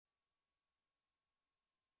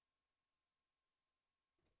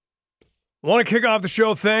Want to kick off the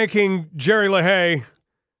show thanking Jerry LaHaye.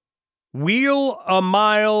 Wheel a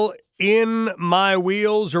mile in my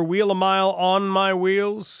wheels or wheel a mile on my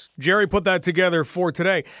wheels. Jerry put that together for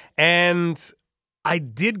today. And I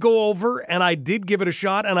did go over and I did give it a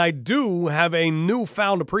shot. And I do have a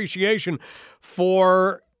newfound appreciation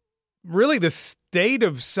for really the state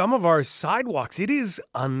of some of our sidewalks. It is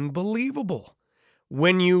unbelievable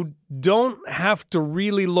when you don't have to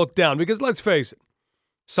really look down. Because let's face it,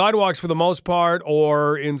 sidewalks, for the most part,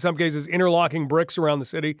 or in some cases, interlocking bricks around the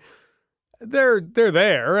city, they're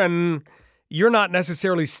there, and you're not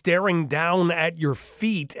necessarily staring down at your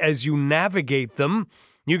feet as you navigate them.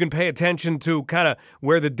 You can pay attention to kind of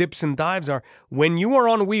where the dips and dives are. When you are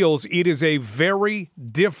on wheels, it is a very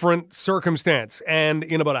different circumstance. And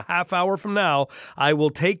in about a half hour from now, I will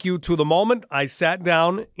take you to the moment I sat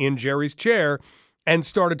down in Jerry's chair and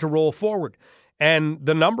started to roll forward. And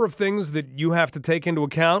the number of things that you have to take into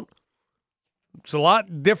account, it's a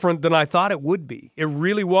lot different than I thought it would be. It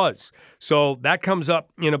really was. So that comes up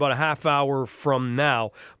in about a half hour from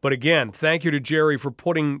now. But again, thank you to Jerry for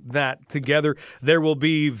putting that together. There will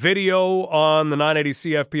be video on the 980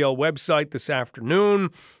 CFPL website this afternoon,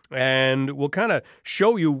 and we'll kind of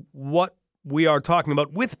show you what we are talking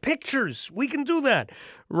about with pictures. We can do that.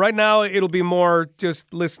 Right now, it'll be more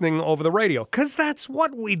just listening over the radio, because that's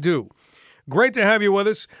what we do. Great to have you with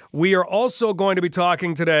us. We are also going to be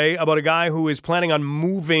talking today about a guy who is planning on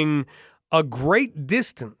moving a great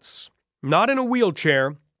distance, not in a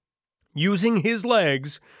wheelchair, using his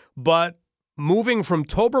legs, but moving from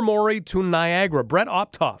Tobermory to Niagara. Brett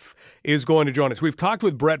Optoff is going to join us. We've talked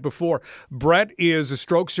with Brett before. Brett is a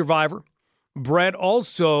stroke survivor. Brett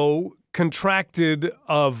also contracted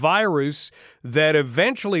a virus that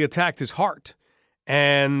eventually attacked his heart.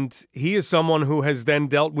 And he is someone who has then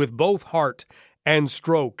dealt with both heart and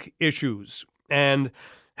stroke issues and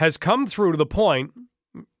has come through to the point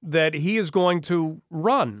that he is going to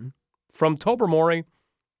run from Tobermory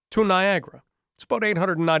to Niagara. It's about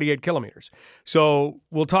 898 kilometers. So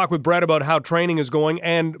we'll talk with Brett about how training is going.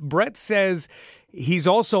 And Brett says he's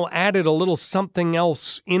also added a little something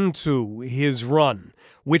else into his run,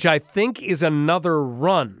 which I think is another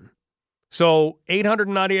run. So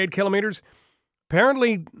 898 kilometers.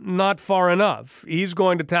 Apparently not far enough. He's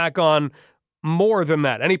going to tack on more than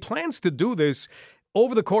that. And he plans to do this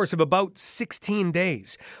over the course of about 16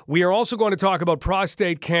 days. We are also going to talk about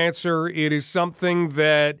prostate cancer. It is something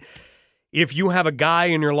that if you have a guy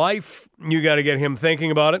in your life, you got to get him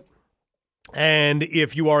thinking about it. And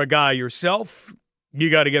if you are a guy yourself, you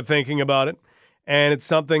got to get thinking about it. And it's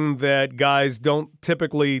something that guys don't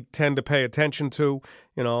typically tend to pay attention to.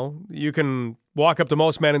 You know, you can walk up to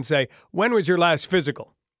most men and say, "When was your last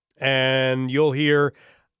physical?" And you'll hear,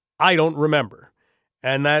 "I don't remember."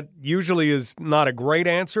 And that usually is not a great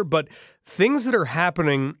answer, but things that are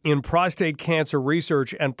happening in prostate cancer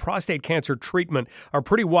research and prostate cancer treatment are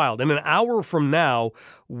pretty wild. In an hour from now,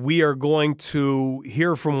 we are going to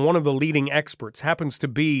hear from one of the leading experts, happens to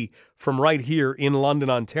be from right here in London,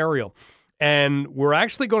 Ontario. And we're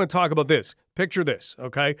actually going to talk about this. Picture this,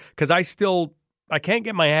 okay? Because I can't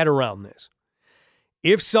get my head around this.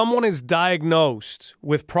 If someone is diagnosed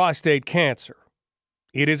with prostate cancer,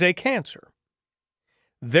 it is a cancer.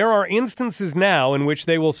 There are instances now in which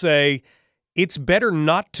they will say, it's better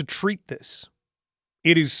not to treat this.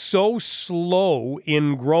 It is so slow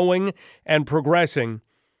in growing and progressing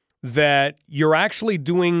that you're actually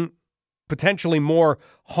doing potentially more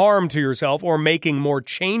harm to yourself or making more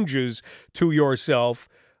changes to yourself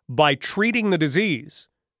by treating the disease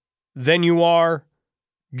than you are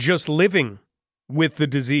just living with the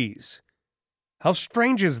disease. How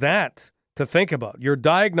strange is that to think about? You're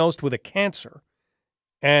diagnosed with a cancer,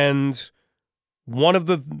 and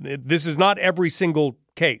this is not every single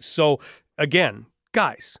case. So again,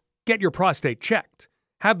 guys, get your prostate checked.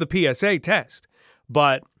 Have the PSA test.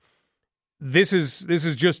 But this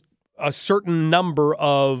is just a certain number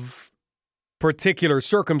of particular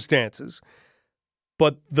circumstances.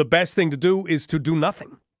 But the best thing to do is to do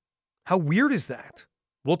nothing. How weird is that?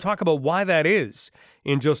 We'll talk about why that is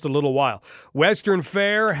in just a little while. Western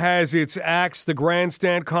Fair has its acts, the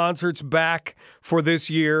grandstand concerts back for this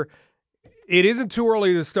year. It isn't too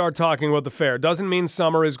early to start talking about the fair. Doesn't mean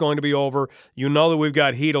summer is going to be over. You know that we've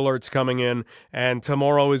got heat alerts coming in, and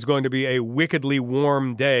tomorrow is going to be a wickedly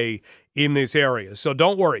warm day in this area. So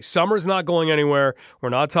don't worry. Summer's not going anywhere. We're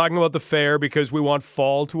not talking about the fair because we want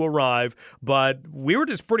fall to arrive, but we were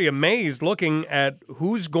just pretty amazed looking at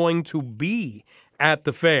who's going to be at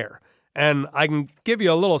the fair. And I can give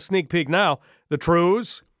you a little sneak peek now. The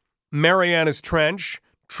Trews, Marianas Trench,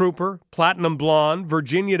 Trooper, Platinum Blonde,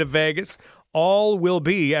 Virginia to Vegas, all will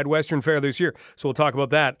be at Western Fair this year. So we'll talk about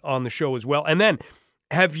that on the show as well. And then,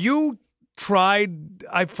 have you tried,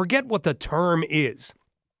 I forget what the term is.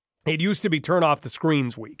 It used to be turn off the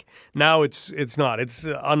screens week. Now it's not. It's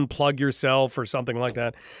unplug yourself or something like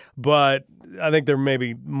that. But I think there may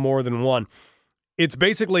be more than one. It's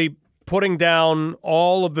basically putting down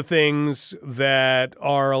all of the things that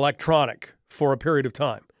are electronic for a period of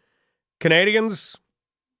time. Canadians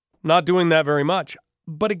not doing that very much.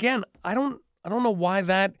 But again, I don't know why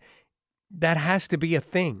that has to be a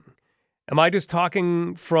thing. Am I just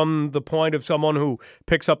talking from the point of someone who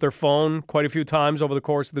picks up their phone quite a few times over the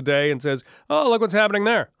course of the day and says, oh, look what's happening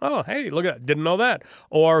there. Oh, hey, look at that. Didn't know that.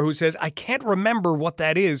 Or who says, I can't remember what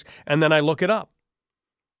that is, and then I look it up.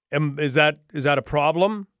 Is that a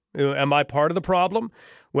problem? Am I part of the problem?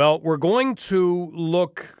 Well, we're going to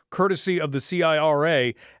look, courtesy of the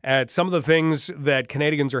CIRA, at some of the things that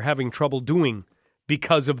Canadians are having trouble doing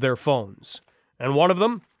because of their phones. And one of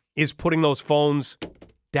them is putting those phones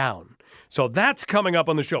down. So that's coming up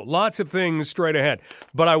on the show. Lots of things straight ahead.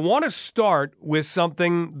 But I want to start with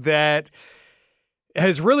something that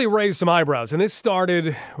has really raised some eyebrows. And this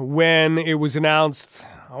started when it was announced,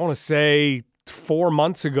 I want to say 4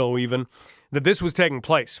 months ago even, that this was taking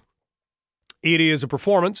place. It is a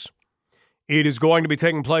performance. It is going to be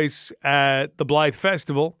taking place at the Blythe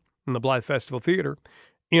Festival, in the Blythe Festival Theatre,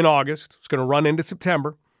 in August. It's going to run into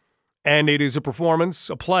September. And it is a performance,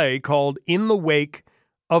 a play called In the Wake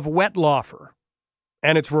of Wetlaufer.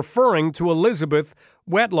 And it's referring to Elizabeth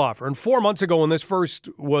Wetlaufer. And 4 months ago when this first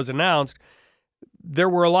was announced, there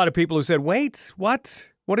were a lot of people who said, wait,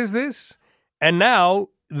 what? What is this? And now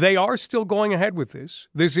they are still going ahead with this.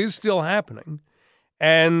 This is still happening.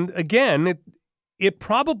 And again, it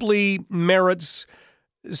probably merits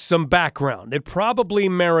some background. It probably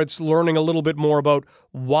merits learning a little bit more about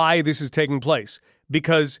why this is taking place.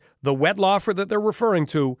 Because the Wetlaufer that they're referring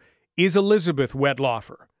to is Elizabeth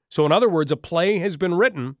Wetlaufer. So in other words, a play has been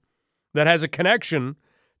written that has a connection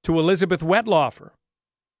to Elizabeth Wetlaufer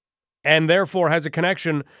and therefore has a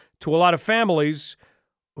connection to a lot of families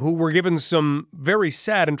who were given some very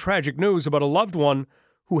sad and tragic news about a loved one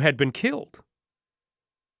who had been killed.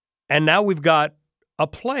 And now we've got a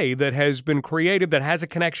play that has been created that has a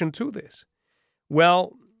connection to this.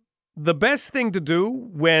 Well, the best thing to do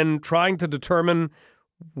when trying to determine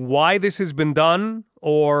why this has been done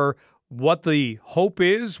or what the hope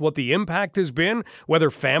is, what the impact has been, whether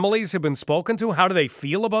families have been spoken to, how do they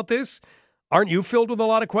feel about this? Aren't you filled with a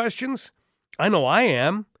lot of questions? I know I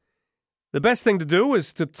am. The best thing to do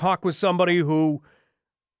is to talk with somebody who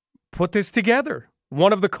put this together.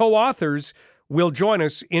 One of the co-authors will join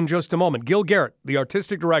us in just a moment. Gil Garrett, the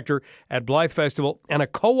artistic director at Blythe Festival and a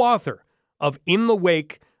co-author of In the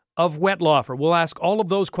Wake of Wetlaufer. We'll ask all of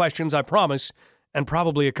those questions, I promise, and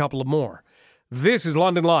probably a couple of more. This is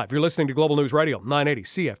London Live. You're listening to Global News Radio, 980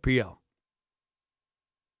 CFPL.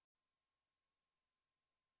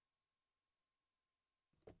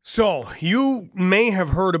 So, you may have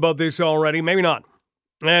heard about this already, maybe not.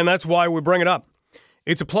 And that's why we bring it up.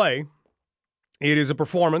 It's a play. It is a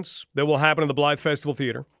performance that will happen in the Blythe Festival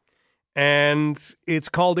Theatre. And it's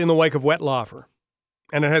called In the Wake of Wetlaufer.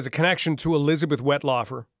 And it has a connection to Elizabeth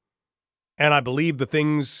Wetlaufer. And I believe the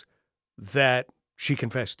things that she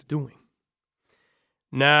confessed to doing.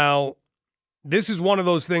 Now, this is one of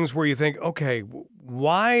those things where you think, okay,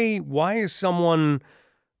 why is someone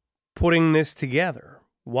putting this together?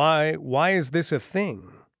 Why is this a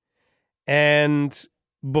thing? And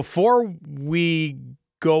before we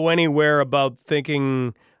go anywhere about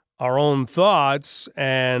thinking our own thoughts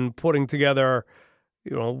and putting together,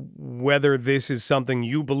 whether this is something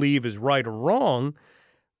you believe is right or wrong,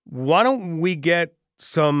 why don't we get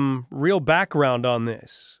some real background on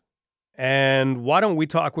this? And why don't we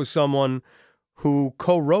talk with someone who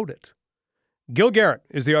co-wrote it? Gil Garrett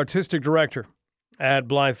is the artistic director at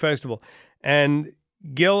Blythe Festival. And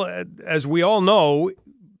Gil, as we all know,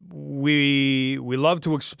 we love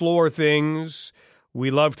to explore things.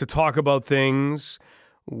 We love to talk about things.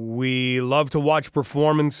 We love to watch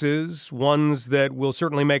performances, ones that will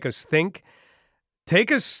certainly make us think.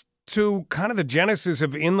 Take us to kind of the genesis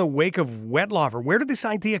of In the Wake of Wetlaufer. Where did this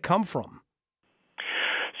idea come from?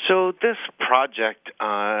 So this project,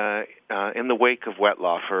 In the Wake of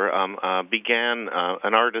Wetlaufer, began,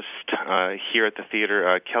 an artist here at the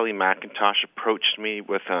theater, Kelly McIntosh, approached me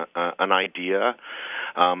with an idea,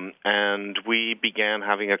 and we began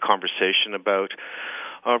having a conversation about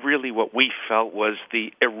really what we felt was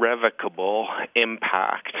the irrevocable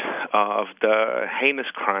impact of the heinous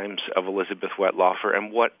crimes of Elizabeth Wetlaufer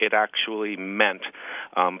and what it actually meant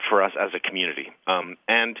for us as a community.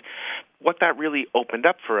 And what that really opened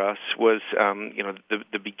up for us was,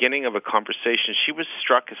 the beginning of a conversation. She was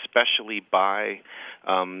struck especially by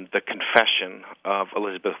the confession of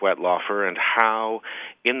Elizabeth Wetlaufer and how,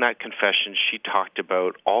 in that confession, she talked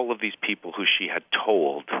about all of these people who she had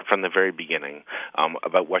told from the very beginning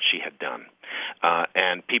about what she had done,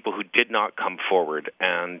 and people who did not come forward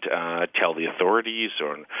and tell the authorities,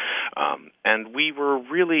 and we were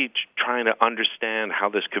really trying to understand how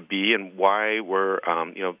this could be and why were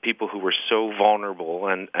people who were so vulnerable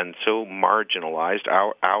and so marginalized,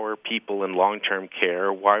 our people in long-term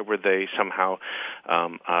care, why were they somehow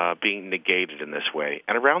being negated in this way?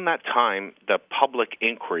 And around that time, the public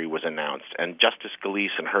inquiry was announced, and Justice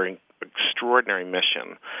Gillese and her extraordinary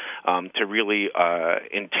mission to really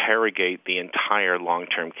interrogate the entire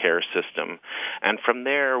long-term care system. And from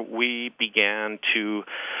there, we began to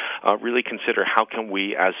really consider how can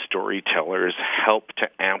we as storytellers help to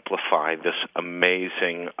amplify this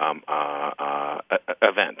amazing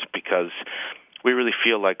event, because we really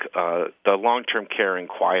feel like the long-term care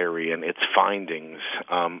inquiry and its findings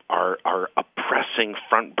are a pressing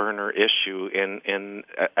front burner issue in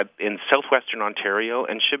southwestern Ontario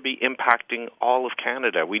and should be impacting all of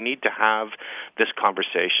Canada. We need to have this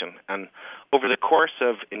conversation. And over the course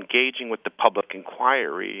of engaging with the public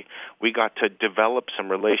inquiry, we got to develop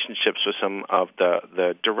some relationships with some of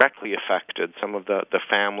the directly affected, some of the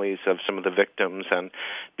families of some of the victims, and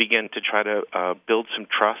begin to try to build some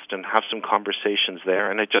trust and have some conversations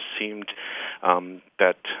there. And it just seemed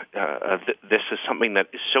that this is something that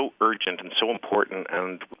is so urgent and so important.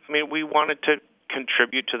 And I mean, we wanted to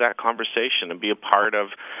contribute to that conversation and be a part of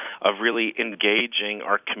really engaging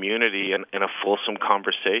our community in a fulsome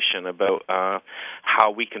conversation about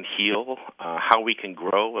how we can heal, how we can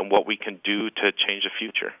grow, and what we can do to change the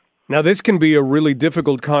future. Now, this can be a really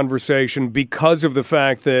difficult conversation because of the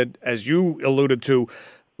fact that, as you alluded to,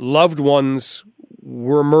 loved ones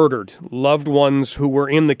were murdered, loved ones who were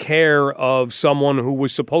in the care of someone who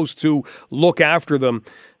was supposed to look after them.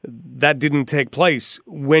 That didn't take place.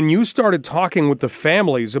 When you started talking with the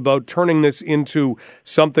families about turning this into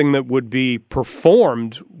something that would be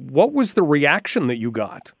performed, what was the reaction that you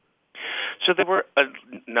got? So there were a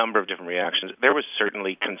number of different reactions. There was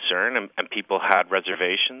certainly concern, and people had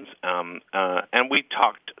reservations, and we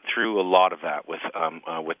talked through a lot of that with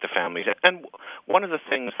the families. And one of the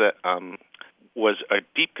things that was a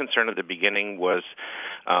deep concern at the beginning was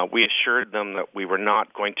we assured them that we were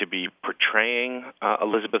not going to be portraying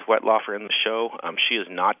Elizabeth Wetlaufer in the show. She is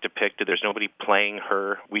not depicted. There's nobody playing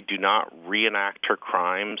her. We do not reenact her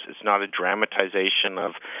crimes. It's not a dramatization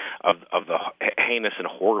of the heinous and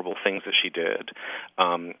horrible things that she did.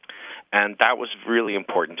 And that was really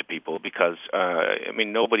important to people because,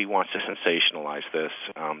 nobody wants to sensationalize this.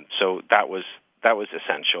 So that was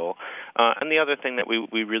essential. And the other thing that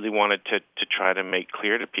we really wanted to try to make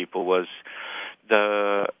clear to people was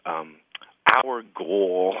our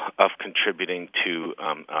goal of contributing to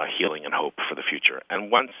healing and hope for the future.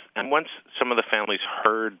 And once some of the families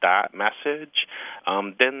heard that message,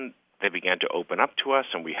 then they began to open up to us,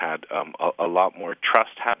 and we had a lot more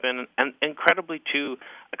trust happen. And incredibly, too,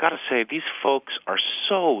 I got to say, these folks are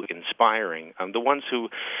so inspiring. The ones who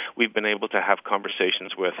we've been able to have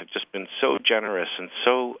conversations with have just been so generous and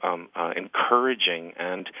so encouraging,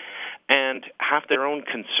 and have their own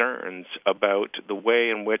concerns about the way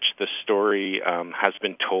in which the story has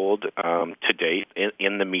been told to date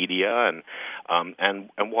in the media, and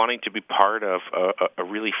wanting to be part of a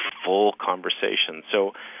really full conversation.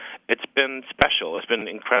 So it's been special. It's been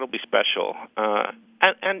incredibly special.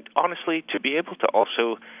 And honestly, to be able to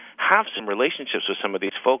also have some relationships with some of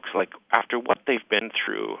these folks, like after what they've been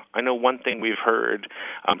through. I know one thing we've heard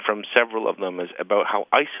from several of them is about how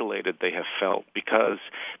isolated they have felt because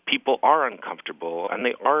people are uncomfortable and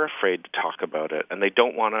they are afraid to talk about it, and they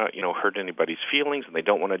don't want to, hurt anybody's feelings, and they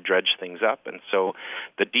don't want to dredge things up. And so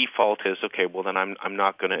the default is, okay, well then I'm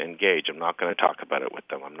not going to engage. I'm not going to talk about it with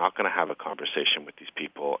them. I'm not going to have a conversation with these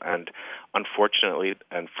people. And unfortunately,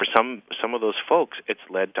 and for some of those folks, it's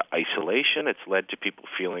led to isolation. It's led to people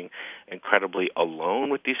feeling incredibly alone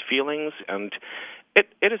with these feelings, and it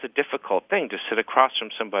is a difficult thing to sit across from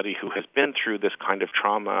somebody who has been through this kind of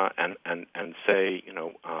trauma and say,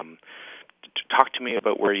 talk to me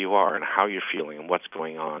about where you are and how you're feeling and what's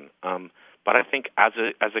going on. But I think as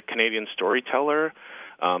a Canadian storyteller,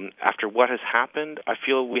 after what has happened, I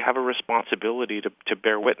feel we have a responsibility to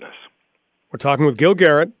bear witness. We're talking with Gil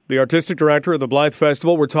Garrett, the artistic director of the Blythe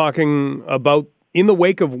Festival. We're talking about In the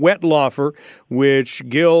Wake of Wetlaufer, which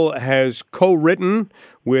Gil has co-written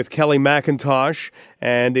with Kelly McIntosh,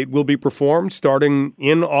 and it will be performed starting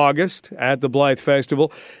in August at the Blythe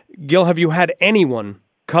Festival. Gil, have you had anyone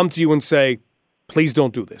come to you and say, please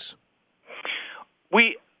don't do this?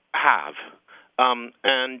 We have.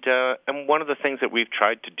 And one of the things that we've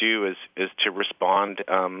tried to do is to respond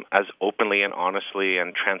as openly and honestly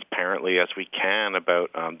and transparently as we can about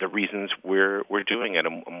the reasons we're doing it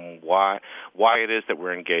and why it is that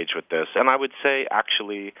we're engaged with this. And I would say,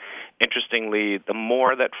 actually, interestingly, the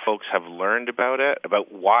more that folks have learned about it,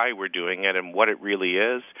 about why we're doing it and what it really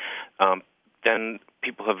is, then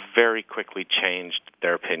people have very quickly changed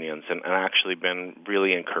their opinions and actually been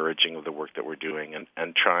really encouraging of the work that we're doing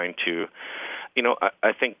and trying to,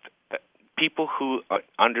 I think people who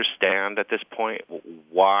understand at this point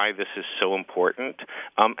why this is so important,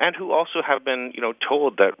 and who also have been,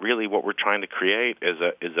 told that really what we're trying to create is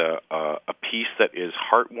a piece that is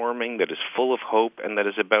heartwarming, that is full of hope, and that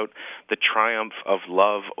is about the triumph of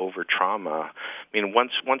love over trauma. I mean,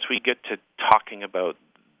 once we get to talking about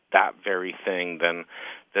that very thing, then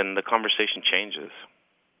the conversation changes.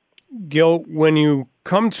 Gil, when you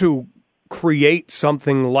come to create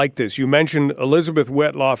something like this, you mentioned Elizabeth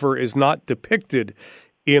Wettlaufer is not depicted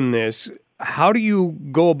in this. How do you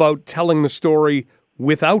go about telling the story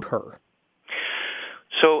without her?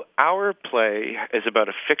 So our play is about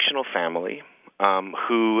a fictional family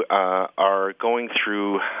who are going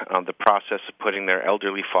through the process of putting their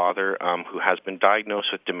elderly father, who has been diagnosed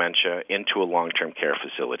with dementia, into a long-term care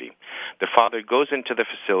facility. The father goes into the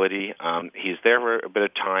facility, he's there for a bit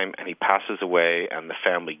of time, and he passes away, and the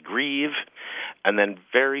family grieve, and then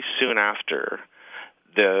very soon after,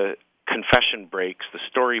 the confession breaks, the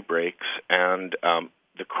story breaks, and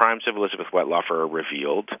the crimes of Elizabeth Wettlaufer are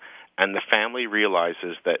revealed, and the family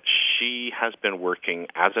realizes that she has been working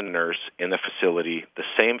as a nurse in the facility, the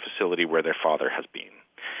same facility where their father has been.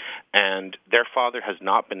 And their father has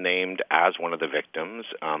not been named as one of the victims.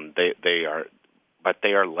 They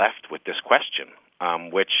are left with this question,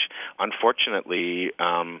 which unfortunately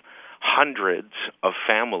hundreds of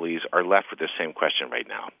families are left with the same question right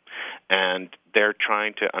now. And they're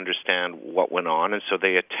trying to understand what went on, and so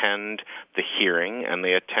they attend the hearing and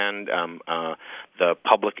they attend the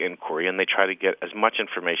public inquiry, and they try to get as much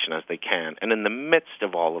information as they can. And in the midst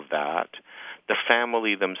of all of that, the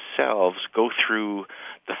family themselves go through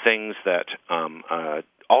the things that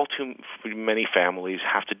all too many families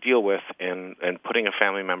have to deal with in putting a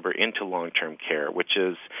family member into long-term care, which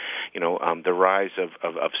is, the rise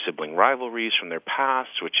of sibling rivalries from their past,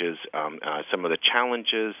 which is some of the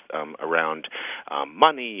challenges around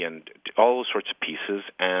money and all those sorts of pieces,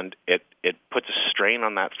 and it puts a strain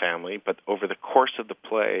on that family. But over the course of the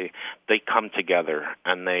play, they come together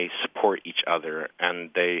and they support each other,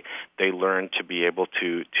 and they learn to be able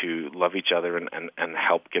to love each other and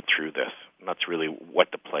help get through this. And that's really what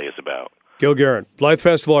the play is about. Gil Guerin, Blythe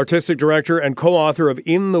Festival Artistic Director and co-author of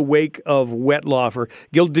In the Wake of Wettlaufer.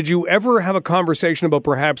 Gil, did you ever have a conversation about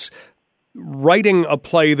perhaps writing a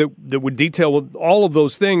play that would detail all of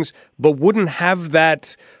those things, but wouldn't have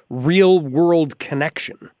that real-world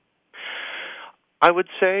connection? I would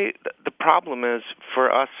say the problem is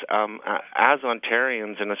for us as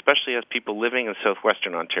Ontarians, and especially as people living in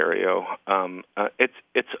southwestern Ontario,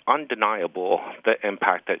 it's undeniable the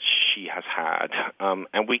impact that she has had,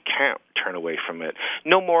 and we can't turn away from it.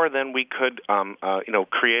 No more than we could,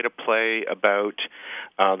 create a play about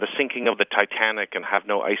the sinking of the Titanic and have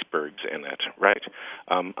no icebergs in it, right?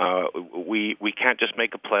 We can't just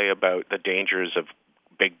make a play about the dangers of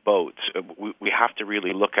big boats. We have to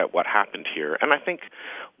really look at what happened here. And I think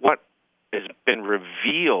what has been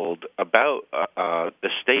revealed about the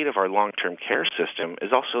state of our long-term care system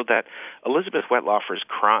is also that Elizabeth Wettlaufer's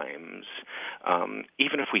crimes,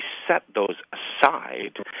 even if we set those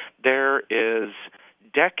aside, there is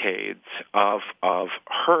decades of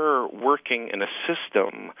her working in a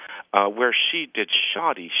system where she did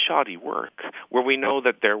shoddy work, where we know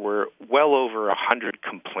that there were well over 100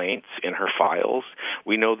 complaints in her files.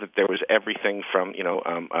 We know that there was everything from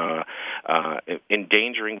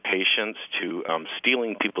endangering patients to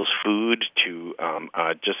stealing people's food to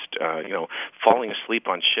falling asleep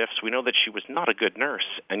on shifts. We know that she was not a good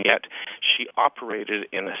nurse, and yet she operated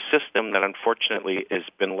in a system that unfortunately has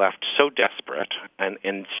been left so desperate and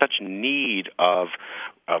in such need of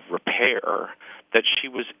repair that she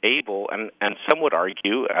was able, and some would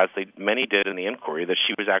argue, as many did in the inquiry, that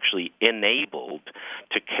she was actually enabled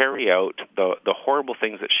to carry out the horrible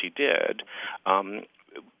things that she did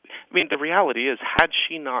I mean, the reality is, had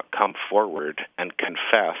she not come forward and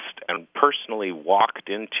confessed and personally walked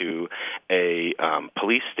into a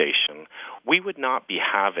police station, we would not be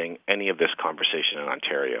having any of this conversation in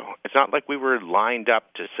Ontario. It's not like we were lined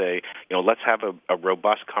up to say, let's have a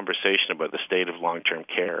robust conversation about the state of long-term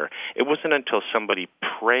care. It wasn't until somebody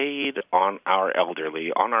preyed on our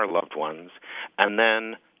elderly, on our loved ones, and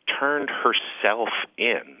then turned herself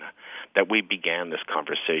in that we began this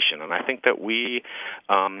conversation. And I think that we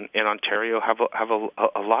in Ontario have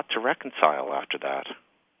a lot to reconcile after that.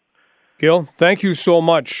 Gil, thank you so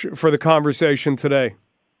much for the conversation today.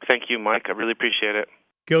 Thank you, Mike. I really appreciate it.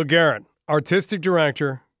 Gil Garrett, Artistic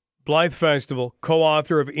Director, Blythe Festival,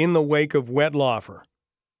 co-author of In the Wake of Wetlaufer.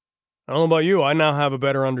 I don't know about you, I now have a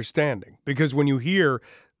better understanding. Because when you hear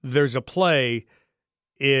there's a play,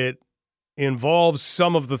 it involves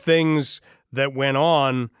some of the things that went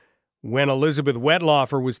on when Elizabeth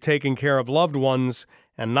Wetlaufer was taking care of loved ones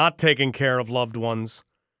and not taking care of loved ones.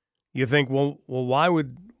 You think, well, why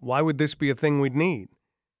would this be a thing we'd need?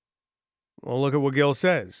 Well, look at what Gil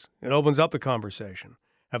says. It opens up the conversation.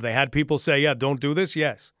 Have they had people say, yeah, don't do this?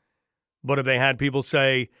 Yes. But have they had people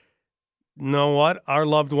say, know what? Our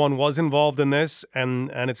loved one was involved in this, and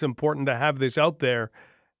it's important to have this out there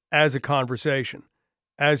as a conversation,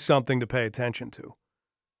 as something to pay attention to.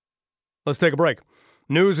 Let's take a break.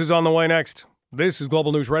 News is on the way next. This is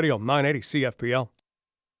Global News Radio, 980 CFPL.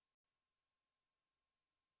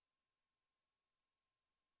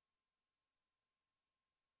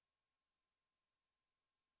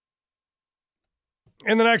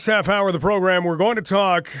 In the next half hour of the program, we're going to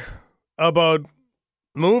talk about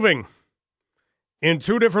moving in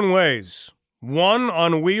two different ways. One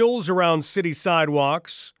on wheels around city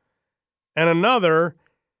sidewalks, and another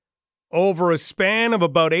over a span of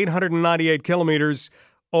about 898 kilometers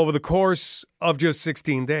over the course of just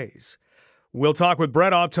 16 days. We'll talk with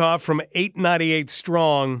Brett Optoff from 898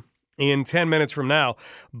 Strong in 10 minutes from now.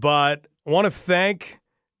 But I want to thank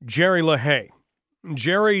Jerry LaHaye.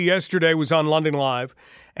 Jerry yesterday was on London Live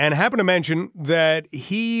and happened to mention that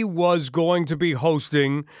he was going to be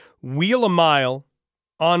hosting Wheel a Mile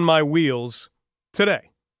on My Wheels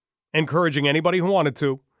today, encouraging anybody who wanted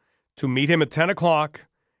to meet him at 10 o'clock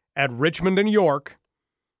at Richmond and York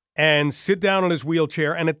and sit down in his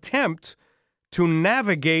wheelchair and attempt to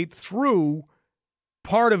navigate through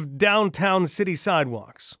part of downtown city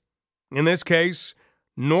sidewalks. In this case,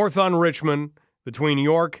 north on Richmond, between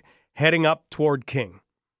York, heading up toward King.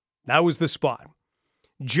 That was the spot.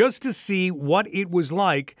 Just to see what it was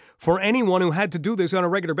like for anyone who had to do this on a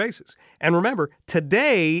regular basis. And remember,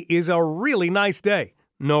 today is a really nice day.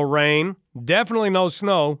 No rain, definitely no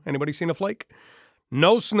snow. Anybody seen a flake?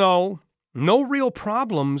 No snow, no real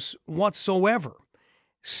problems whatsoever.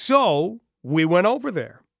 So we went over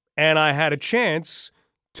there, and I had a chance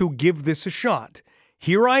to give this a shot.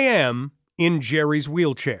 Here I am in Jerry's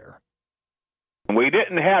wheelchair. We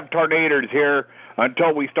didn't have tornadoes here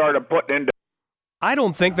until we started putting into... I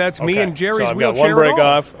don't think that's me in Jerry's so I've wheelchair. Got one break at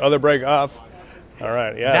all. off, other break off. All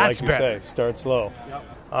right, yeah, that's like you better. say, start slow. Yep.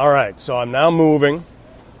 All right, so I'm now moving.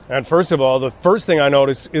 And first of all, the first thing I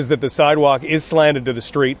notice is that the sidewalk is slanted to the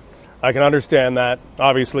street. I can understand that,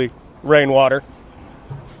 obviously, rainwater.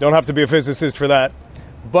 Don't have to be a physicist for that.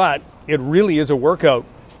 But it really is a workout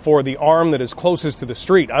for the arm that is closest to the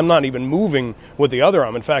street. I'm not even moving with the other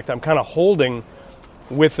arm. In fact, I'm kind of holding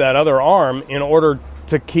with that other arm in order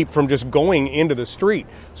to keep from just going into the street.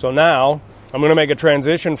 So now I'm going to make a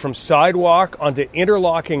transition from sidewalk onto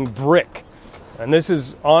interlocking brick. And this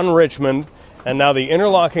is on Richmond. And now the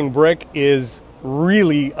interlocking brick is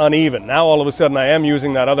really uneven. Now all of a sudden I am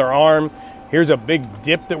using that other arm. Here's a big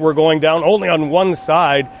dip that we're going down only on one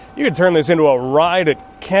side. You could turn this into a ride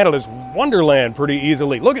at Canada's Wonderland pretty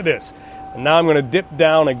easily. Look at this. And now I'm going to dip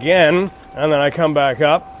down again, and then I come back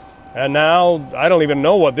up. And now I don't even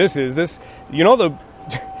know what this is. This,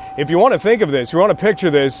 if you want to think of this, you want to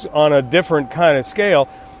picture this on a different kind of scale.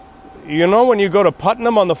 You know when you go to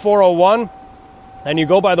Putnam on the 401? And you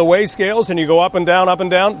go by the weigh scales and you go up and down, up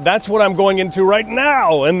and down. That's what I'm going into right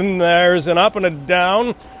now. And then there's an up and a down,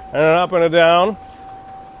 and an up and a down.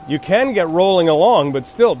 You can get rolling along, but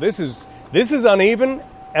still, this is uneven.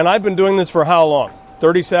 And I've been doing this for how long?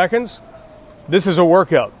 30 seconds? This is a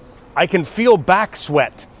workout. I can feel back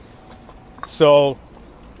sweat. So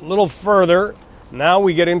a little further, now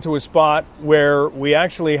we get into a spot where we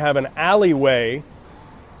actually have an alleyway.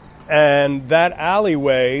 And that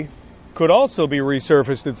alleyway could also be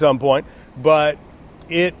resurfaced at some point, but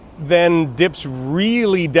it then dips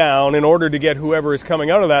really down in order to get whoever is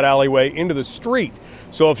coming out of that alleyway into the street.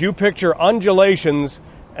 So if you picture undulations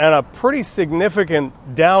and a pretty significant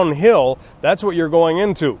downhill. That's what you're going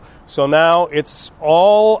into. So now it's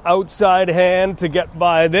all outside hand to get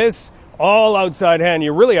by this, all outside hand.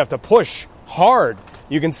 You really have to push hard.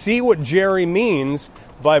 You can see what Jerry means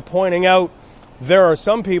by pointing out there are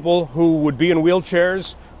some people who would be in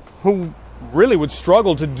wheelchairs who really would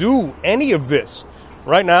struggle to do any of this.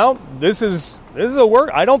 Right now, this is a work.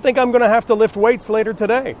 I don't think I'm going to have to lift weights later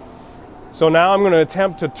today. So now I'm going to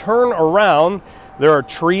attempt to turn around. There are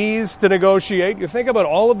trees to negotiate. You think about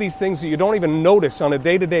all of these things that you don't even notice on a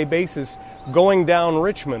day-to-day basis going down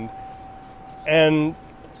Richmond, and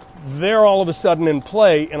they're all of a sudden in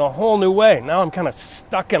play in a whole new way. Now I'm kind of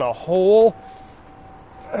stuck in a hole.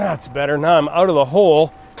 That's better. Now I'm out of the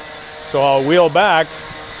hole, so I'll wheel back,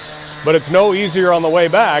 but it's no easier on the way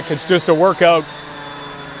back. It's just a workout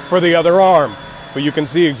for the other arm. But you can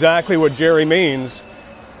see exactly what Jerry means.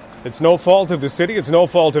 It's no fault of the city. It's no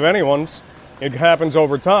fault of anyone's. It happens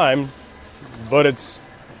over time, but it's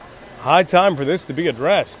high time for this to be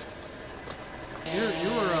addressed. You were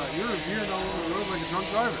veering all over the road like a drunk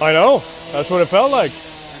driver. I know. That's what it felt like.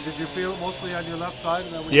 And did you feel it mostly on your left side?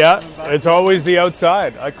 And then when Yeah, you were coming back? it's always the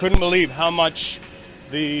outside. I couldn't believe how much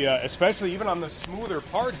especially even on the smoother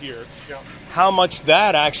part here, how much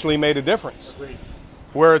that actually made a difference. Agreed.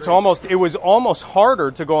 Where it was almost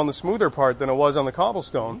harder to go on the smoother part than it was on the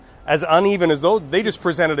cobblestone, as uneven as though they just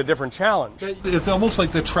presented a different challenge. It's almost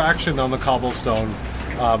like the traction on the cobblestone.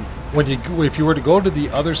 If you were to go to the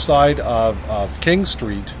other side of King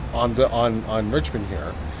Street on Richmond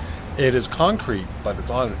here, it is concrete, but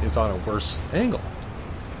it's on a worse angle,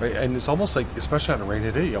 right? And it's almost like, especially on a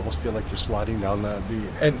rainy day, you almost feel like you're sliding down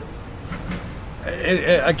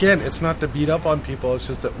again, it's not to beat up on people. It's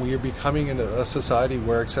just that we are becoming in a society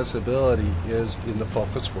where accessibility is in the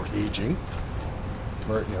focus. We're aging.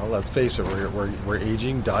 Let's face it. We're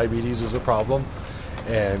aging. Diabetes is a problem,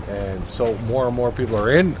 and so more and more people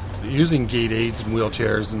are using gait aids and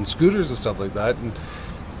wheelchairs and scooters and stuff like that. And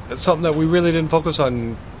it's something that we really didn't focus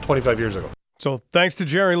on 25 years ago. So thanks to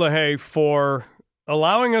Jerry LaHaye for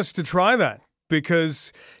allowing us to try that,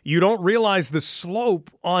 because you don't realize the slope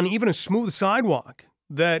on even a smooth sidewalk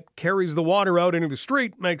that carries the water out into the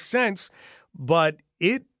street. Makes sense, but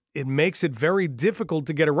it makes it very difficult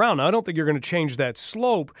to get around. Now, I don't think you're going to change that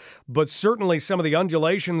slope, but certainly some of the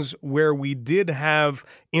undulations where we did have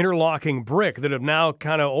interlocking brick that have now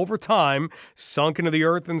kind of over time sunk into the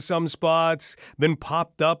earth in some spots, been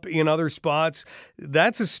popped up in other spots.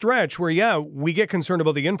 That's a stretch where, we get concerned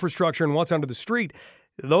about the infrastructure and what's under the street.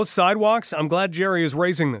 Those sidewalks, I'm glad Jerry is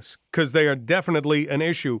raising this, because they are definitely an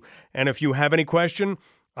issue. And if you have any question,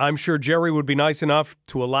 I'm sure Jerry would be nice enough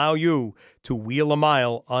to allow you to wheel a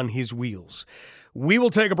mile on his wheels. We will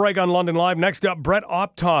take a break on London Live. Next up, Brett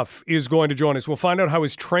Optoff is going to join us. We'll find out how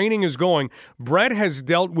his training is going. Brett has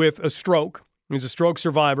dealt with a stroke. He's a stroke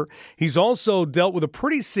survivor. He's also dealt with a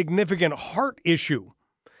pretty significant heart issue.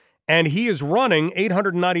 And he is running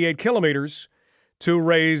 898 kilometers to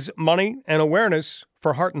raise money and awareness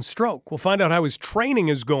for heart and stroke. We'll find out how his training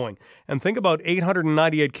is going. And think about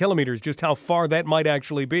 898 kilometers, just how far that might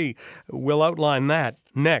actually be. We'll outline that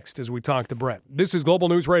next as we talk to Brett. This is Global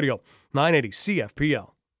News Radio, 980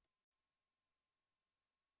 CFPL.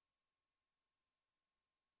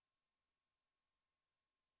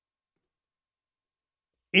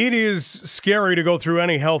 It is scary to go through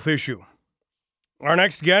any health issue. Our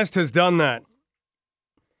next guest has done that.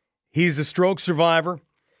 He's a stroke survivor.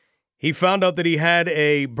 He found out that he had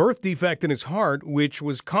a birth defect in his heart, which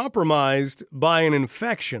was compromised by an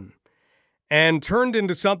infection and turned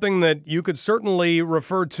into something that you could certainly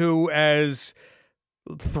refer to as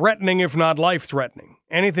threatening, if not life-threatening.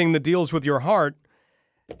 Anything that deals with your heart,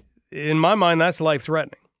 in my mind, that's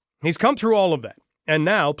life-threatening. He's come through all of that and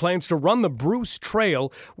now plans to run the Bruce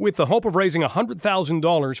Trail with the hope of raising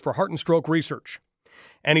 $100,000 for heart and stroke research.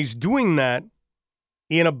 And he's doing that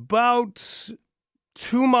in about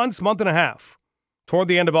 2 months, month and a half, toward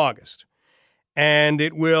the end of August. And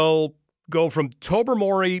it will go from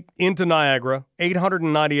Tobermory into Niagara,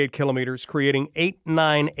 898 kilometers, creating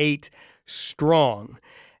 898 strong.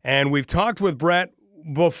 And we've talked with Brett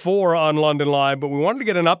before on London Live, but we wanted to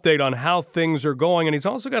get an update on how things are going. And he's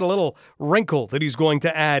also got a little wrinkle that he's going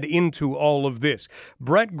to add into all of this.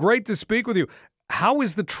 Brett, great to speak with you. How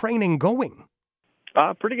is the training going?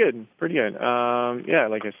 Pretty good.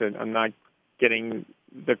 Like I said, I'm not getting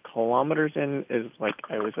the kilometers in as like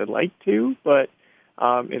I would like to, but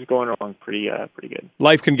it's going along pretty good.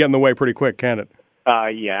 Life can get in the way pretty quick, can't it?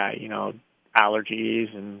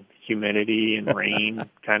 Allergies and humidity and rain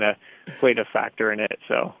kind of played a factor in it.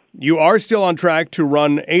 So You are still on track to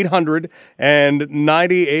run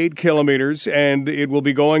 898 kilometers, and it will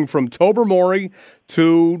be going from Tobermory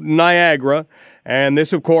to Niagara. And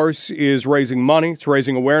this, of course, is raising money. It's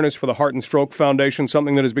raising awareness for the Heart and Stroke Foundation,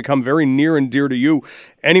 something that has become very near and dear to you.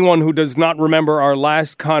 Anyone who does not remember our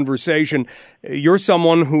last conversation, you're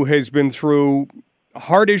someone who has been through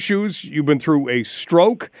heart issues, you've been through a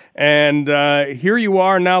stroke, and here you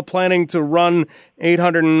are now planning to run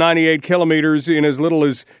 898 kilometers in as little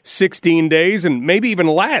as 16 days and maybe even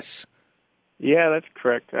less. Yeah, that's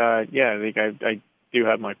correct. I think I do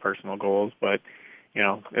have my personal goals, but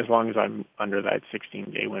as long as I'm under that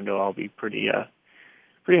 16-day window, I'll be pretty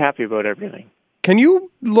happy about everything. Can you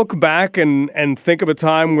look back and think of a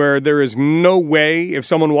time where there is no way if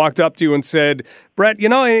someone walked up to you and said, Brett,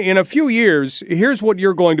 in a few years, here's what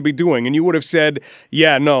you're going to be doing, and you would have said,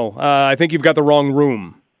 yeah, no, I think you've got the wrong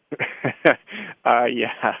room?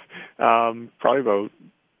 Probably about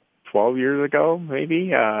 12 years ago, maybe,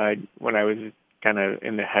 when I was kind of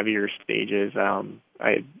in the heavier stages. I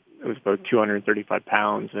was about 235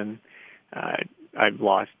 pounds, and I've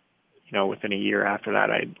lost, within a year after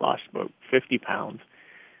that, I'd lost about 50 pounds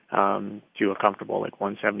to a comfortable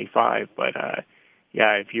 175. But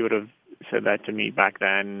if you would have said that to me back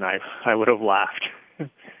then, I would have laughed.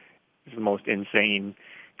 It's the most insane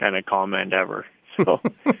kind of comment ever. So,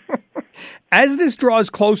 as this draws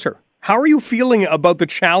closer, how are you feeling about the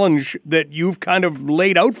challenge that you've kind of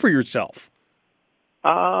laid out for yourself?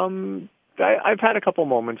 I've had a couple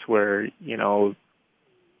moments where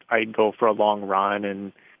I'd go for a long run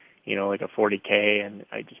and like a 40K, and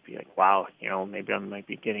I'd just be like, wow, maybe I might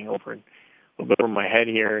be getting over a little bit over my head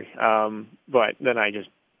here. But then I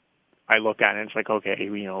look at it and it's like, okay,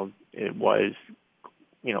 it was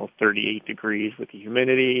 38 degrees with the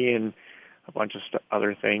humidity and a bunch of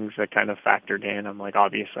other things that kind of factored in. I'm like,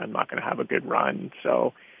 obviously I'm not going to have a good run.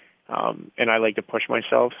 So, and I like to push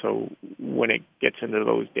myself. So when it gets into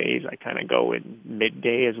those days, I kind of go in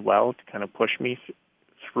midday as well to kind of push me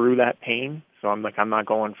through that pain. So I'm not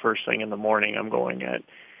going first thing in the morning. I'm going at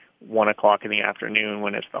 1 o'clock in the afternoon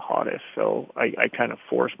when it's the hottest. So I kind of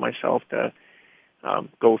force myself to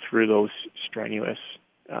go through those strenuous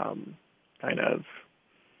kind of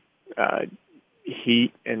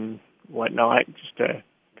heat and whatnot, just to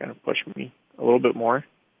kind of push me a little bit more.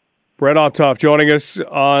 Brett Optoff joining us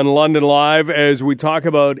on London Live as we talk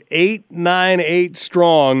about 898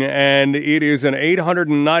 Strong, and it is an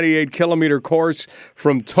 898-kilometer course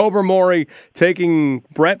from Tobermory, taking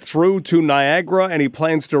Brett through to Niagara, and he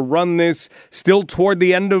plans to run this still toward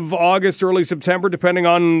the end of August, early September, depending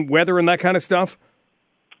on weather and that kind of stuff?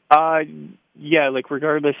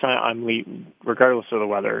 Regardless, regardless of the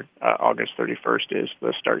weather, August 31st is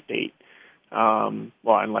the start date.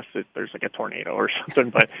 Unless there's a tornado or something,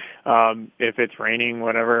 but if it's raining,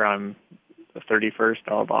 whatever, I'm the 31st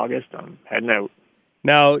of August, I'm heading out.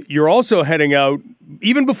 Now, you're also heading out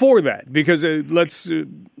even before that, because let's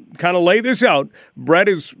kind of lay this out. Brett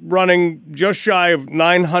is running just shy of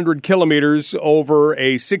 900 kilometers over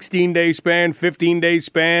a 16-day span, 15-day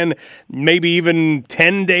span, maybe even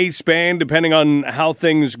 10-day span, depending on how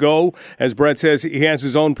things go. As Brett says, he has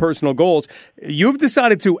his own personal goals. You've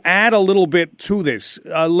decided to add a little bit to this.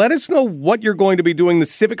 Let us know what you're going to be doing the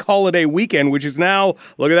Civic Holiday weekend, which is now,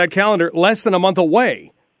 look at that calendar, less than a month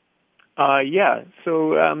away.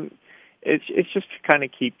 So it's just to kind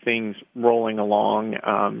of keep things rolling along,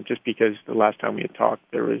 just because the last time we had talked,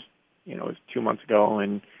 there was, it was 2 months ago,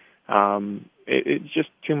 and it's just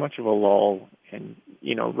too much of a lull. And,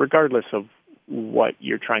 regardless of what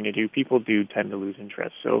you're trying to do, people do tend to lose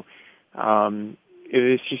interest. So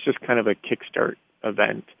it's just kind of a kickstart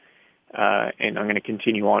event, and I'm going to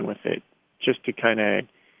continue on with it just to kind of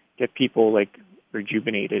get people,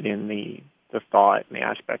 rejuvenated in the thought and the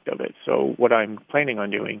aspect of it. So what I'm planning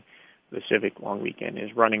on doing the Civic long weekend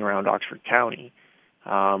is running around Oxford County,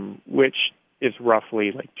 which is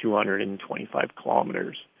roughly 225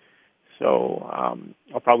 kilometers. So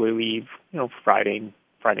I'll probably leave, Friday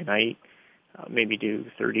night, maybe do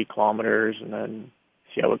 30 kilometers and then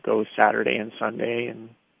see how it goes Saturday and Sunday. And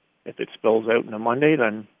if it spills out in a Monday,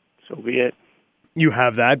 then so be it. You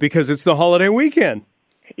have that because it's the holiday weekend.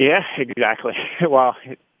 Yeah, exactly. Well,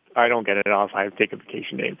 I don't get it off. I take a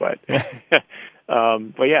vacation day, but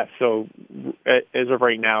so as of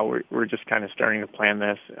right now, we're just kind of starting to plan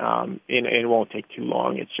this, and it won't take too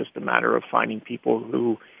long. It's just a matter of finding people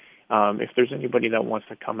who, if there's anybody that wants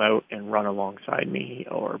to come out and run alongside me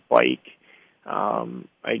or bike,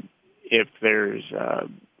 if there's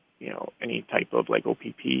any type of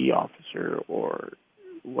OPP officer or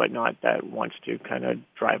whatnot that wants to kind of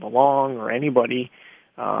drive along, or anybody.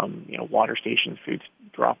 water stations, food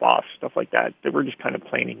drop-offs, stuff like that. They were just kind of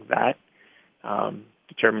planning that,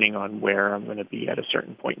 determining on where I'm going to be at a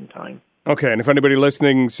certain point in time. Okay, and if anybody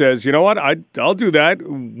listening says, you know what, I'll do that,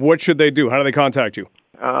 what should they do? How do they contact you?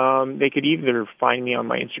 They could either find me on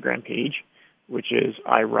my Instagram page, which is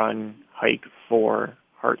I Run Hike for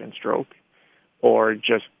Heart and Stroke, or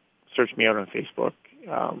just search me out on Facebook.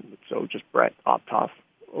 So just Brett Optoff,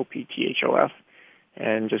 Opthof,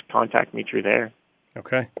 and just contact me through there.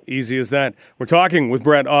 Okay, easy as that. We're talking with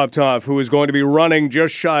Brett Optoff, who is going to be running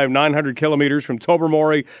just shy of 900 kilometers from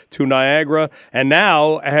Tobermory to Niagara, and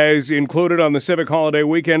now has included on the Civic Holiday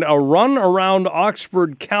Weekend a run around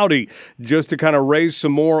Oxford County just to kind of raise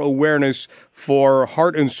some more awareness for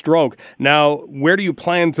heart and stroke. Now, where do you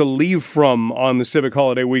plan to leave from on the Civic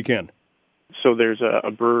Holiday Weekend? So there's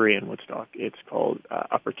a brewery in Woodstock. It's called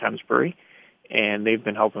Upper Thames Brewery, and they've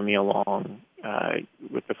been helping me along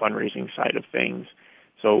with the fundraising side of things.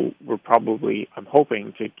 So I'm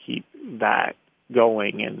hoping to keep that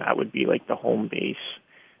going, and that would be like the home base,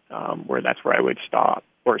 that's where I would stop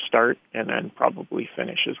or start, and then probably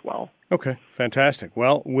finish as well. Okay, fantastic.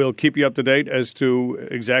 Well, we'll keep you up to date as to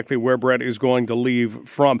exactly where Brett is going to leave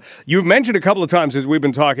from. You've mentioned a couple of times as we've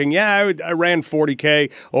been talking, I ran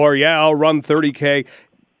 40K, or I'll run 30K.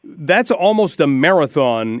 That's almost a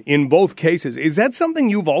marathon in both cases. Is that something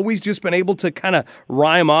you've always just been able to kind of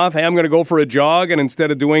rhyme off? Hey, I'm going to go for a jog, and instead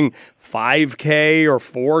of doing 5K or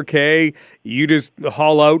 4K, you just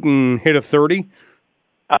haul out and hit a 30?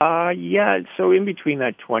 Yeah, so in between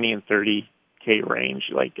that 20 and 30K range,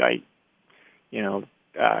 like at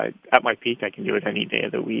my peak, I can do it any day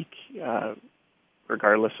of the week,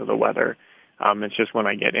 regardless of the weather. It's just when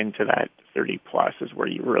I get into that 30 plus is where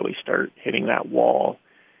you really start hitting that wall,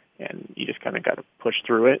 and you just kind of got to push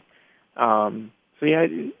through it.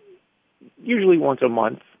 Usually once a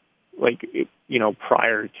month,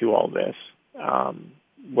 prior to all this,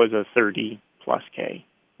 was a 30 plus K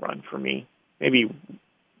run for me, maybe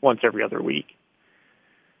once every other week.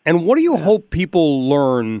 And what do you hope people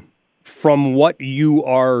learn from what you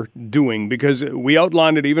are doing? Because we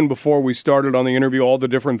outlined it even before we started on the interview, all the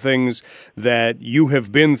different things that you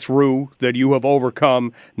have been through, that you have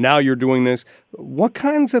overcome. Now you're doing this. What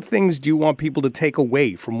kinds of things do you want people to take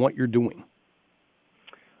away from what you're doing?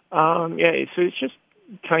 So it's just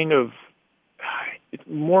kind of, it's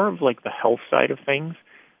more of like the health side of things.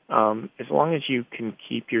 As long as you can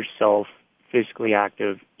keep yourself physically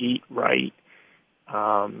active, eat right,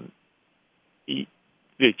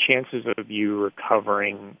 the chances of you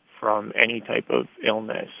recovering from any type of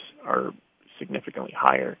illness are significantly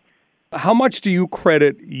higher. How much do you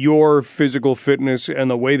credit your physical fitness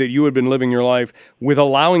and the way that you had been living your life with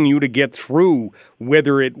allowing you to get through,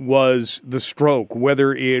 whether it was the stroke,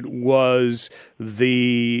 whether it was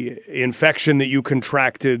the infection that you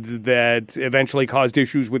contracted that eventually caused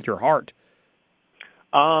issues with your heart?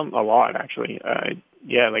 A lot, actually. I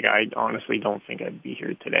honestly don't think I'd be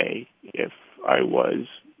here today if I was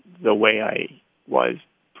the way I was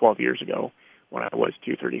 12 years ago when I was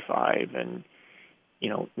 235 and,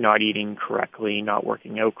 not eating correctly, not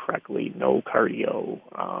working out correctly, no cardio,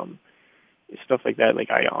 stuff like that.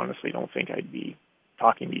 I honestly don't think I'd be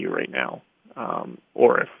talking to you right now.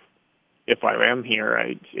 Or if I am here,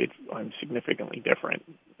 I'm significantly different,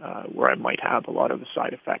 where I might have a lot of the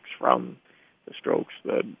side effects from the strokes,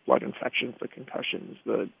 the blood infections, the concussions,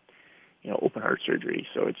 the open heart surgery.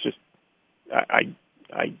 So it's just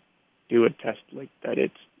I do attest that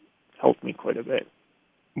it's helped me quite a bit.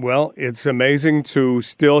 Well, it's amazing to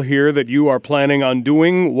still hear that you are planning on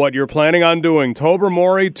doing what you're planning on doing.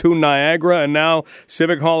 Tobermory to Niagara, and now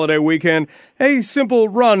Civic Holiday Weekend. A simple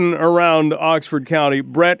run around Oxford County.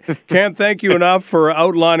 Brett, can't thank you enough for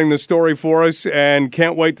outlining the story for us, and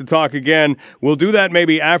can't wait to talk again. We'll do that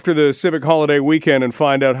maybe after the Civic Holiday Weekend and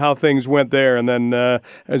find out how things went there, and then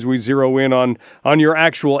as we zero in on your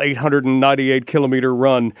actual 898-kilometer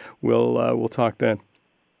run, we'll talk then.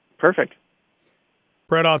 Perfect.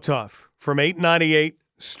 Brett Optoff from 898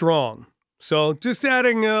 Strong. So just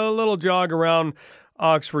adding a little jog around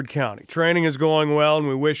Oxford County. Training is going well, and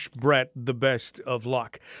we wish Brett the best of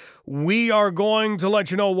luck. We are going to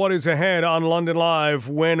let you know what is ahead on London Live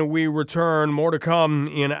when we return. More to come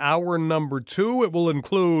in hour number 2. It will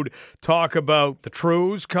include talk about the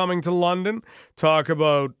Trews coming to London, talk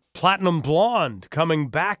about Platinum Blonde coming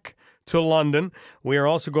back to London. We are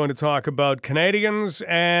also going to talk about Canadians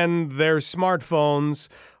and their smartphones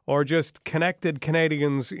or just connected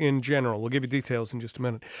Canadians in general? We'll give you details in just a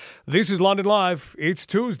minute. This is London Live. It's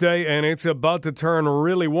Tuesday, and it's about to turn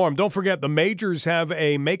really warm. Don't forget, the Majors have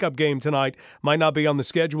a makeup game tonight. Might not be on the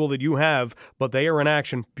schedule that you have, but they are in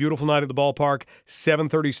action. Beautiful night at the ballpark.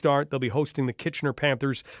 7:30 start. They'll be hosting the Kitchener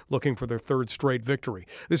Panthers, looking for their third straight victory.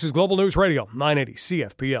 This is Global News Radio, 980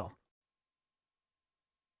 CFPL.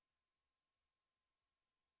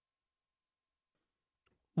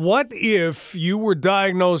 What if you were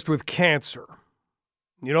diagnosed with cancer?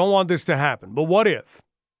 You don't want this to happen, but what if?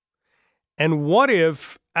 And what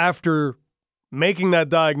if, after making that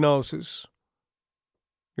diagnosis,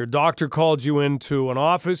 your doctor called you into an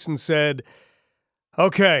office and said,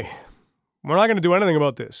 okay, we're not going to do anything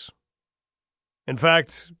about this. In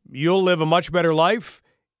fact, you'll live a much better life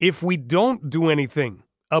if we don't do anything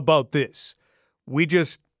about this. We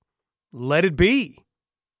just let it be.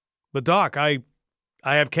 But doc, I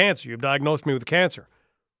have cancer. You've diagnosed me with cancer.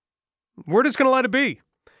 We're just going to let it be.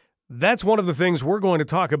 That's one of the things we're going to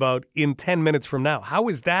talk about in 10 minutes from now. How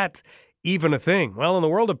is that even a thing? Well, in the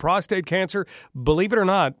world of prostate cancer, believe it or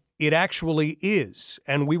not, it actually is.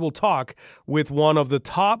 And we will talk with one of the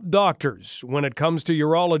top doctors when it comes to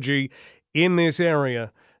urology in this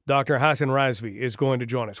area. Dr. Hassan Razvi is going to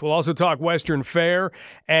join us. We'll also talk Western Fair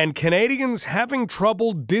and Canadians having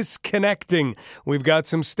trouble disconnecting. We've got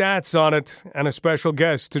some stats on it and a special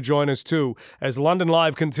guest to join us too as London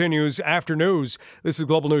Live continues after news. This is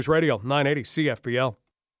Global News Radio, 980 CFPL.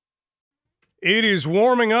 It is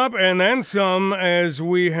warming up and then some, as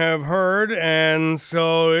we have heard, and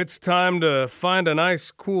so it's time to find a nice,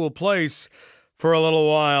 cool place for a little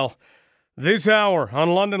while. This hour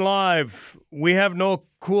on London Live, we have no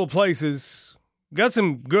cool places. Got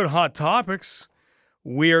some good hot topics.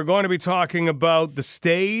 We are going to be talking about the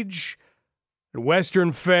stage at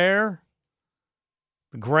Western Fair.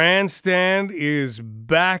 The grandstand is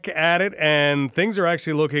back at it, and things are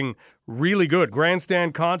actually looking really good.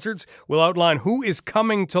 Grandstand concerts will outline who is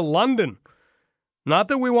coming to London. Not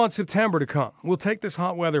that we want September to come. We'll take this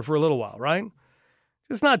hot weather for a little while, right?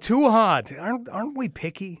 It's not too hot. Aren't we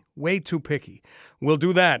picky? Way too picky. We'll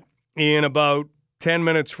do that in about 10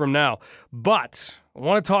 minutes from now. But I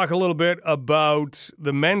want to talk a little bit about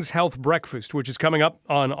the Men's Health Breakfast, which is coming up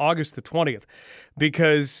on August the 20th,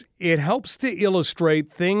 because it helps to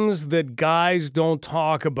illustrate things that guys don't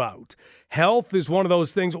talk about. Health is one of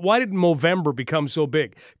those things. Why did Movember become so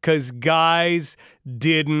big? Because guys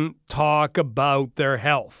didn't talk about their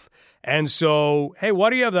health. And so, hey, why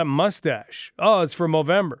do you have that mustache? Oh, it's for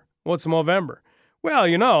Movember. What's Movember? Well,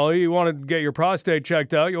 you want to get your prostate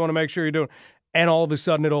checked out. You want to make sure you're doing. And all of a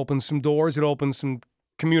sudden, it opens some doors. It opens some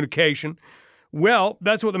communication. Well,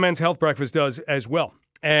 that's what the Men's Health Breakfast does as well.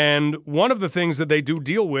 And one of the things that they do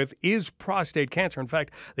deal with is prostate cancer. In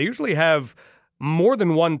fact, they usually have more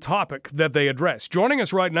than one topic that they address. Joining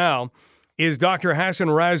us right now is Dr. Hassan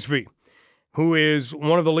Razvi, who is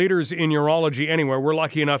one of the leaders in urology anywhere. We're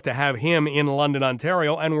lucky enough to have him in London,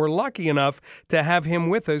 Ontario, and we're lucky enough to have him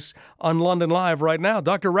with us on London Live right now.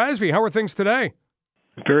 Dr. Razvi, how are things today?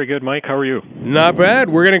 Very good, Mike. How are you? Not bad.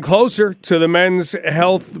 We're getting closer to the Men's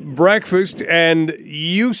Health Breakfast, and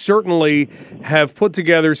you certainly have put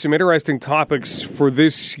together some interesting topics for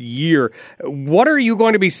this year. What are you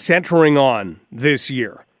going to be centering on this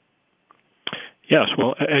year? Yes,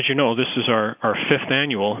 well, as you know, this is our fifth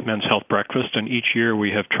annual Men's Health Breakfast, and each year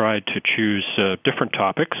we have tried to choose different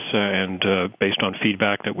topics, and based on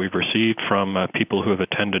feedback that we've received from people who have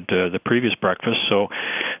attended the previous breakfast. So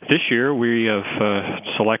this year we have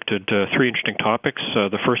selected three interesting topics.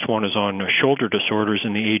 The first one is on shoulder disorders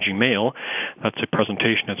in the aging male. That's a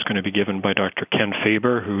presentation that's going to be given by Dr. Ken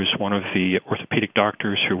Faber, who's one of the orthopedic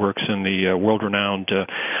doctors who works in the world-renowned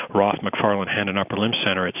Roth McFarlane Hand and Upper Limb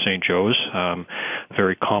Center at St. Joe's.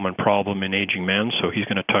 Very common problem in aging men, so he's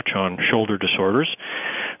going to touch on shoulder disorders.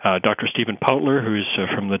 Dr. Stephen Poutler, who's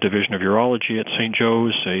from the Division of Urology at St.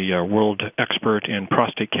 Joe's, a world expert in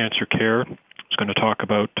prostate cancer care, is going to talk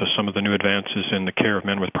about some of the new advances in the care of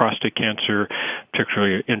men with prostate cancer,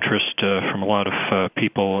 particularly interest from a lot of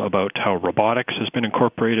people about how robotics has been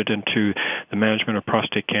incorporated into the management of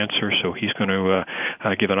prostate cancer, so he's going to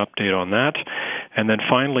give an update on that. And then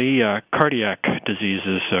finally, cardiac disease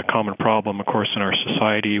is a common problem, of course, in our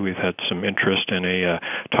society. We've had some interest in a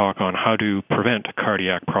talk on how to prevent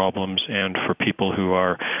cardiac problems, and for people who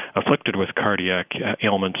are afflicted with cardiac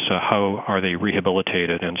ailments, how are they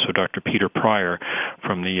rehabilitated? And so Dr. Peter Pryor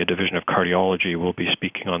from the Division of Cardiology will be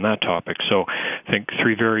speaking on that topic. So I think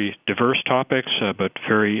three very diverse topics, but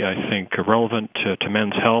very, I think, relevant to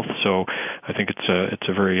men's health. So I think it's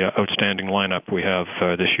a very outstanding lineup we have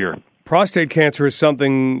this year. prostate cancer is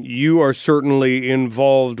something you are certainly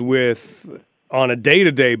involved with on a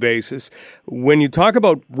day-to-day basis. When you talk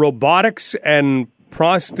about robotics and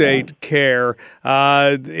prostate care,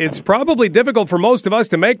 it's probably difficult for most of us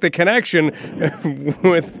to make the connection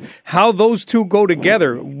with how those two go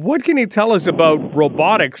together. What can you tell us about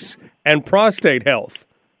robotics and prostate health?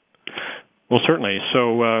 Well, certainly.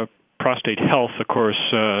 So prostate health, of course,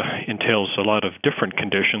 entails a lot of different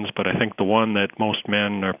conditions, but I think the one that most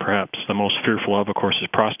men are perhaps the most fearful of course, is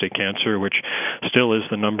prostate cancer, which still is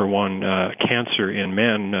the number one cancer in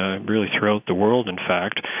men really throughout the world, in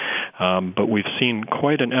fact. But we've seen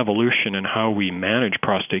quite an evolution in how we manage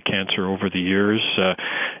prostate cancer over the years.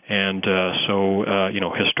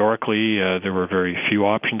 Historically, there were very few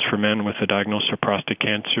options for men with a diagnosis of prostate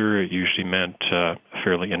cancer. It usually meant a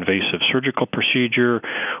fairly invasive surgical procedure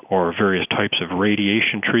or various types of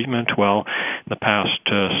radiation treatment. Well, in the past,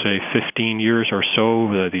 say, 15 years or so,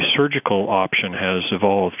 the surgical option has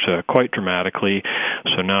evolved quite dramatically.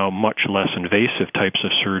 So now much less invasive types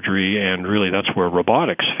of surgery, and really that's where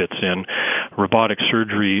robotics fits in. Robotic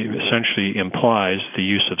surgery essentially implies the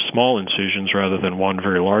use of small incisions rather than one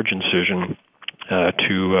very large incision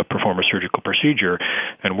to perform a surgical procedure.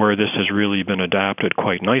 And where this has really been adapted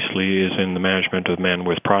quite nicely is in the management of men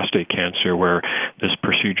with prostate cancer, where this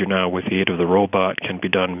procedure now, with the aid of the robot, can be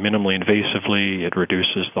done minimally invasively. It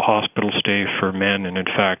reduces the hospital stay for men, and in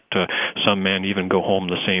fact, some men even go home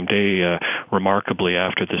the same day, remarkably,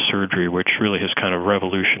 after the surgery, which really has kind of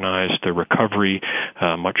revolutionized the recovery.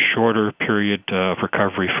 Much shorter period of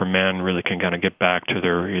recovery for men, really can kind of get back to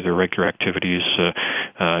their either regular activities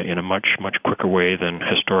in a much quicker way than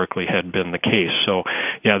historically had been the case. So,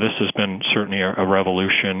 yeah, this has been certainly a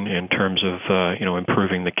revolution in terms of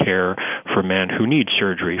improving the care for men who need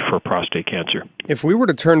surgery for prostate cancer. If we were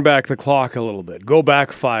to turn back the clock a little bit, go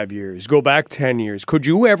back 5 years, go back 10 years, could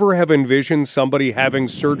you ever have envisioned somebody having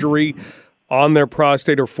surgery on their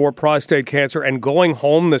prostate or for prostate cancer and going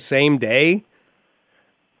home the same day?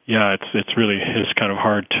 Yeah, it's really is kind of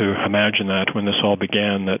hard to imagine that when this all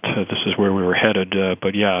began, that this is where we were headed.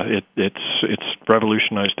 But yeah, it's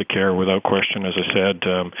revolutionized the care without question. As I said,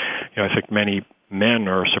 I think many men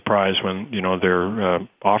are surprised when they're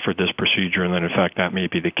offered this procedure, and then in fact that may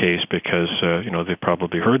be the case because they've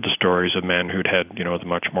probably heard the stories of men who'd had the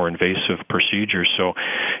much more invasive procedures. So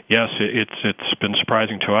yes, it's been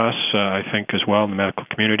surprising to us, I think, as well in the medical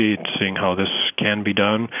community, seeing how this can be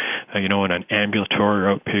done, in an ambulatory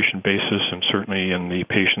or outpatient basis, and certainly in the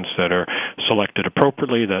patients that are selected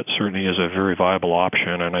appropriately, that certainly is a very viable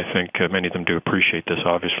option, and I think many of them do appreciate this,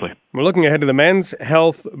 obviously. We're looking ahead to the Men's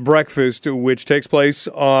Health Breakfast, which takes place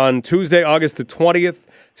on Tuesday, August the 20th,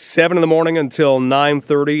 7 in the morning until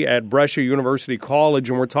 9:30 at Brescia University College.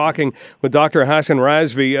 And we're talking with Dr. Hassan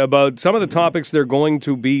Razvi about some of the topics they're going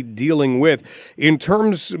to be dealing with. In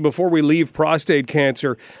terms, before we leave prostate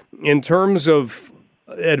cancer, in terms of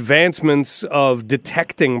advancements of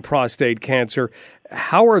detecting prostate cancer,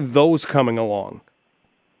 how are those coming along?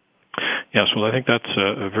 Yes, well, I think that's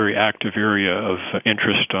a very active area of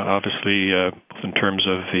interest, obviously, both in terms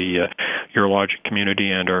of the urologic community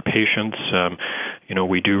and our patients.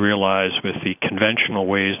 We do realize with the conventional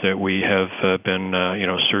ways that we have been,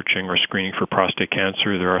 searching or screening for prostate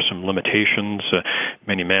cancer, there are some limitations.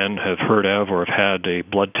 Many men have heard of or have had a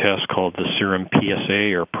blood test called the serum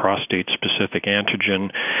PSA, or prostate-specific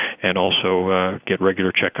antigen, and also get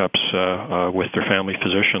regular checkups with their family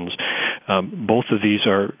physicians. Both of these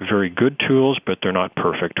are very good tools, but they're not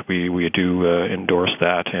perfect. We do endorse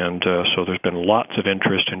that, and so there's been lots of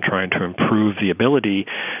interest in trying to improve the ability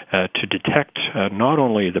to detect not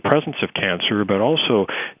only the presence of cancer, but also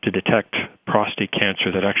to detect prostate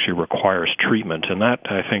cancer that actually requires treatment. And that,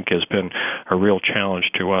 I think, has been a real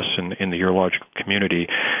challenge to us in the urological community.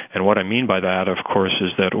 And what I mean by that, of course,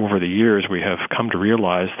 is that over the years we have come to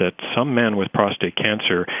realize that some men with prostate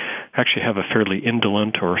cancer actually have a fairly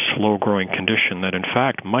indolent or slow-growing condition that, in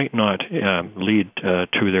fact, might not lead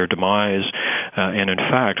to their demise, and, in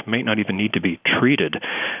fact, may not even need to be treated.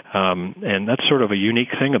 And that's sort of a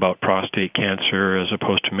unique thing about prostate cancer as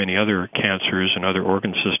opposed to many other cancers and other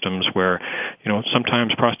organ systems where,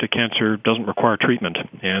 sometimes prostate cancer doesn't require treatment.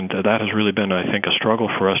 And that has really been, I think, a struggle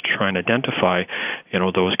for us to try and identify,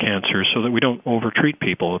 those cancers so that we don't overtreat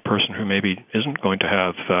people. A person who maybe isn't going to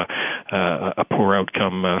have a poor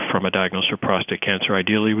outcome from a diagnosis of prostate cancer,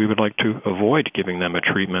 ideally we would like to avoid giving them a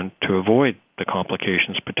treatment to avoid the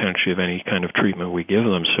complications potentially of any kind of treatment we give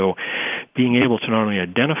them. So being able to not only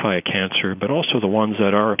identify a cancer, but also the ones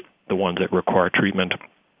that are the ones that require treatment,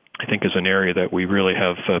 I think is an area that we really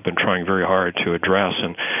have been trying very hard to address.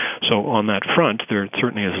 And so on that front, there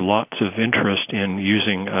certainly is lots of interest in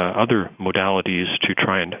using other modalities to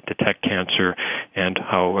try and detect cancer and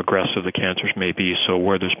how aggressive the cancers may be. So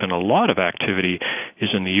where there's been a lot of activity is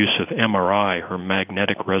in the use of MRI, or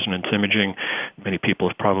magnetic resonance imaging. Many people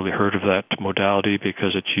have probably heard of that modality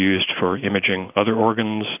because it's used for imaging other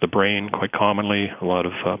organs, the brain quite commonly, a lot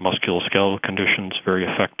of musculoskeletal conditions, very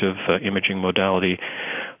effective imaging modality.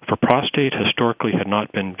 For prostate, historically had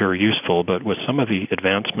not been very useful, but with some of the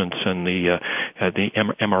advancements in the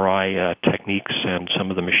MRI techniques and some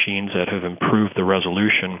of the machines that have improved the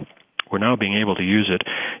resolution, we're now being able to use it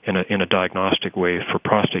in a diagnostic way for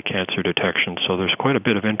prostate cancer detection. So there's quite a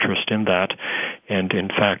bit of interest in that, and in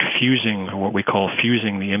fact, fusing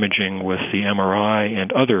the imaging with the MRI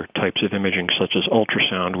and other types of imaging, such as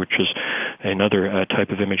ultrasound, which is another type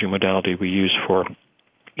of imaging modality we use for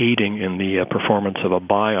aiding in the performance of a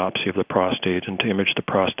biopsy of the prostate and to image the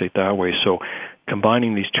prostate that way. So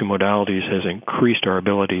combining these two modalities has increased our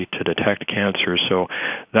ability to detect cancer. So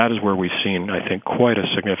that is where we've seen, I think, quite a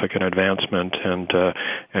significant advancement,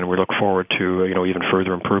 and we look forward to even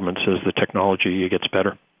further improvements as the technology gets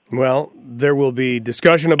better. Well, there will be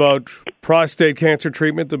discussion about prostate cancer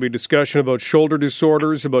treatment. There'll be discussion about shoulder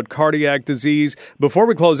disorders, about cardiac disease. Before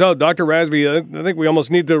we close out, Dr. Razvi, I think we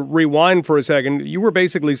almost need to rewind for a second. You were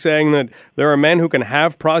basically saying that there are men who can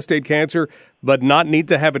have prostate cancer but not need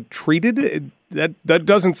to have it treated? That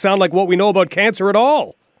doesn't sound like what we know about cancer at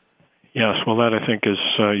all. Yes, well, that I think is,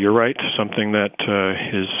 you're right, something that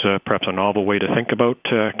is perhaps a novel way to think about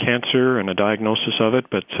cancer and a diagnosis of it,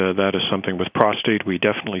 but that is something with prostate we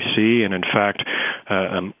definitely see, and in fact,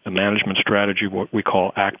 a management strategy, what we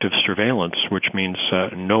call active surveillance, which means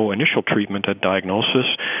no initial treatment at diagnosis,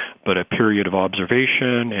 but a period of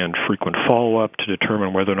observation and frequent follow-up to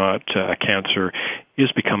determine whether or not a cancer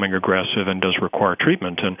is becoming aggressive and does require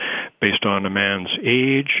treatment. And based on a man's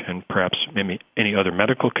age and perhaps maybe any other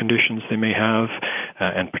medical conditions they may have,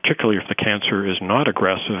 and particularly if the cancer is not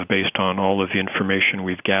aggressive based on all of the information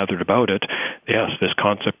we've gathered about it, yes, this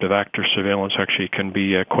concept of active surveillance actually can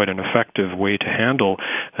be quite an effective way to handle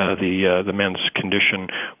the men's condition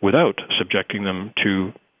without subjecting them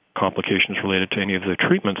to complications related to any of the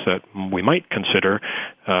treatments that we might consider,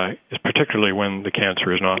 particularly when the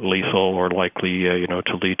cancer is not lethal or likely,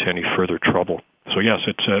 to lead to any further trouble. So yes,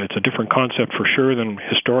 it's a different concept for sure than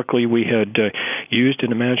historically we had used in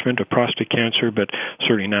the management of prostate cancer, but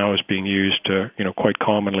certainly now is being used, quite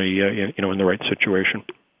commonly, in the right situation.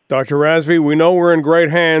 Dr. Razvi, we know we're in great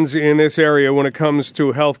hands in this area when it comes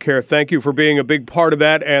to healthcare. Thank you for being a big part of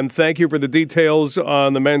that, and thank you for the details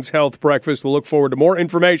on the Men's Health Breakfast. We'll look forward to more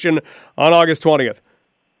information on August 20th.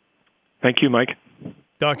 Thank you, Mike.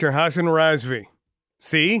 Dr. Hassan Razvi.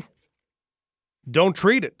 See? Don't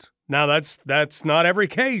treat it. Now, that's not every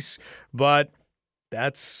case, but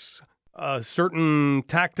that's a certain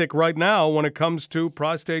tactic right now when it comes to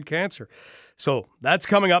prostate cancer. So that's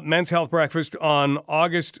coming up, Men's Health Breakfast on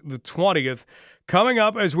August the 20th. Coming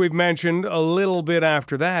up, as we've mentioned, a little bit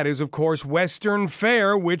after that is, of course, Western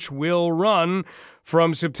Fair, which will run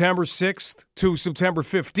from September 6th to September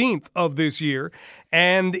 15th of this year.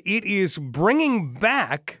 And it is bringing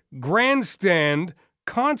back grandstand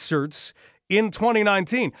concerts in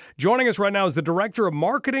 2019. Joining us right now is the Director of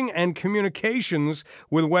Marketing and Communications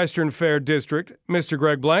with Western Fair District, Mr.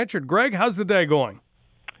 Greg Blanchard. Greg, how's the day going?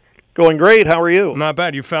 Going great. How are you? Not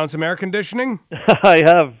bad. You found some air conditioning? I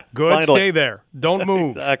have. Good. Finally. Stay there. Don't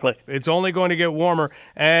move. Exactly. It's only going to get warmer.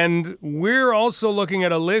 And we're also looking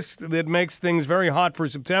at a list that makes things very hot for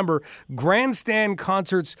September. Grandstand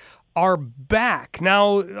concerts are back.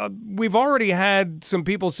 Now, we've already had some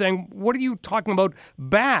people saying, what are you talking about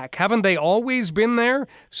back? Haven't they always been there?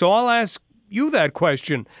 So I'll ask you that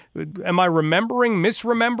question. Am I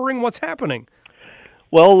misremembering? What's happening?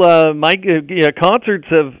 Well, Mike, concerts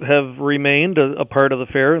have remained a part of the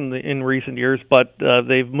fair in recent years, but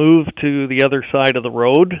they've moved to the other side of the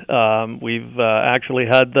road. We've actually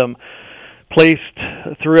had them placed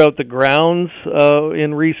throughout the grounds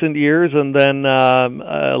in recent years, and then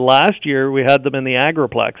last year we had them in the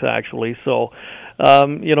Agriplex, actually. So,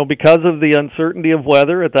 because of the uncertainty of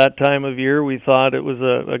weather at that time of year, we thought it was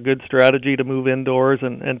a good strategy to move indoors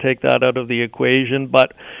and take that out of the equation.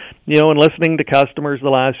 But, in listening to customers the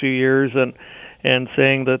last few years and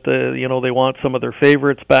saying that they want some of their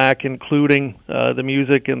favorites back, including the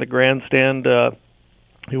music in the grandstand,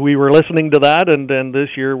 we were listening to that, and this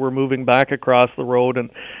year we're moving back across the road,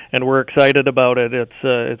 and we're excited about it.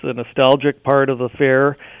 It's a nostalgic part of the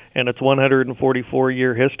fair, and it's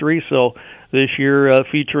 144-year history. So this year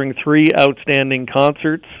featuring 3 outstanding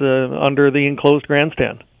concerts under the enclosed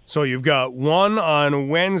grandstand. So you've got one on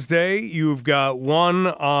Wednesday, you've got one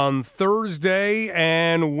on Thursday,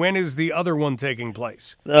 and when is the other one taking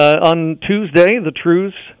place? On Tuesday, the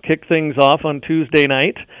Trews kick things off on Tuesday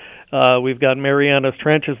night. We've got Mariana's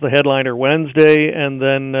Trench as the headliner Wednesday, and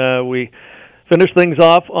then we finish things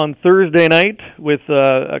off on Thursday night with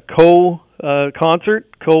a concert,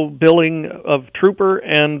 co-billing of Trooper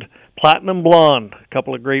and Platinum Blonde, a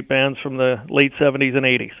couple of great bands from the late 70s and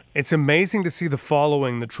 80s. It's amazing to see the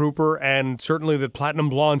following the Trooper and certainly that Platinum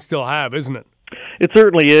Blonde still have, isn't it? It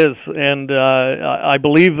certainly is, and I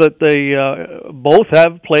believe that they both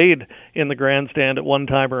have played in the grandstand at one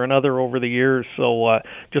time or another over the years, so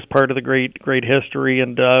just part of the great history,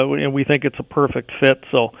 and we think it's a perfect fit.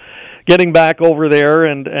 So getting back over there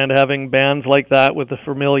and having bands like that with the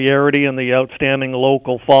familiarity and the outstanding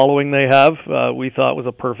local following they have, we thought was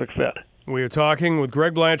a perfect fit. We are talking with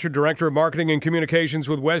Greg Blanchard, Director of Marketing and Communications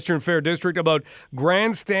with Western Fair District, about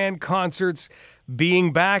grandstand concerts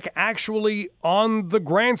being back actually on the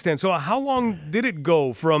grandstand. So how long did it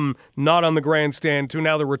go from not on the grandstand to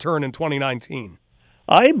now the return in 2019?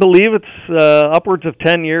 I believe it's upwards of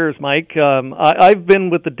 10 years, Mike. I've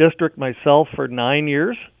been with the district myself for 9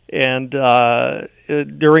 years, and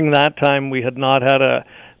during that time we had not had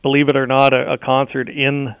believe it or not, a concert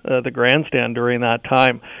in the grandstand during that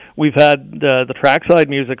time. We've had the Trackside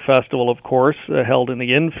Music Festival, of course, held in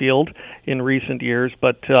the infield in recent years.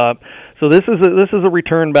 But so this is a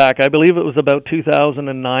return back. I believe it was about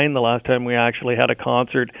 2009 the last time we actually had a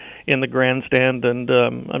concert in the grandstand, and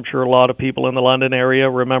I'm sure a lot of people in the London area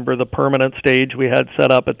remember the permanent stage we had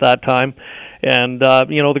set up at that time. And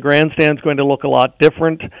the grandstand's going to look a lot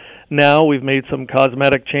different now. We've made some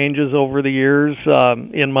cosmetic changes over the years.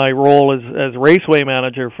 In my role as raceway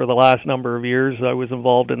manager for the last number of years, I was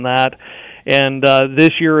involved in that. And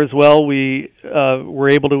this year as well, we were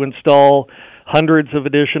able to install hundreds of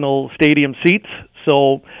additional stadium seats.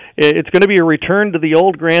 So it's going to be a return to the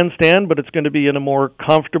old grandstand, but it's going to be in a more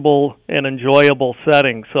comfortable and enjoyable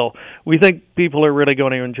setting. So we think people are really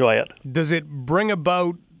going to enjoy it. Does it bring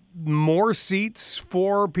about more seats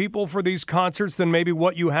for people for these concerts than maybe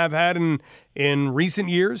what you have had in recent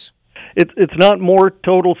years? It's not more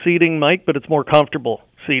total seating, Mike, but it's more comfortable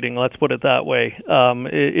seating, let's put it that way.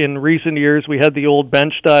 In recent years, we had the old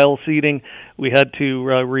bench-style seating. We had to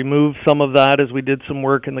remove some of that as we did some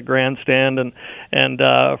work in the grandstand, and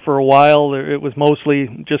for a while, it was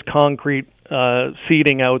mostly just concrete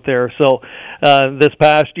seating out there. So this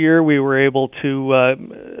past year, we were able to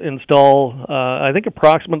install, I think,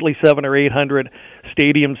 approximately 700 or 800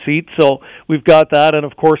 stadium seats. So we've got that, and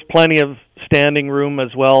of course, plenty of standing room as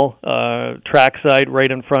well, trackside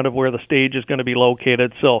right in front of where the stage is going to be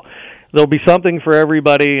located. So there'll be something for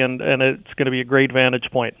everybody, and it's going to be a great vantage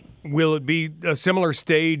point. Will it be a similar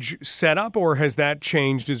stage setup, or has that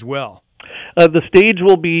changed as well? The stage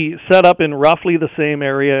will be set up in roughly the same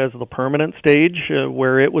area as the permanent stage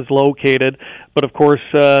where it was located, but of course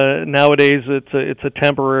nowadays it's a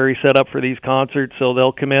temporary setup for these concerts. So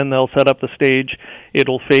they'll come in, they'll set up the stage,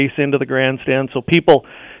 it'll face into the grandstand, so people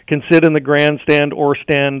can sit in the grandstand or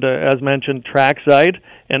stand, as mentioned, trackside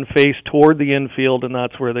and face toward the infield, and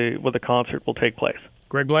that's where the concert will take place.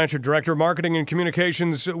 Greg Blanchard, Director of Marketing and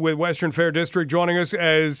Communications with Western Fair District, joining us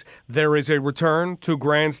as there is a return to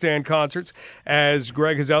grandstand concerts. As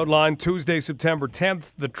Greg has outlined, Tuesday, September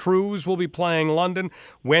 10th, the Trews will be playing London.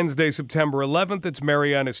 Wednesday, September 11th, it's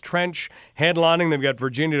Mariana's Trench headlining. They've got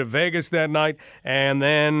Virginia to Vegas that night. And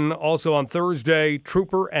then also on Thursday,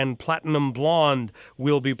 Trooper and Platinum Blonde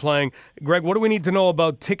will be playing. Greg, what do we need to know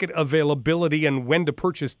about ticket availability and when to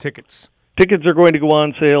purchase tickets? Tickets are going to go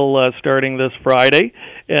on sale starting this Friday,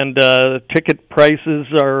 and ticket prices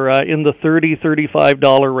are in the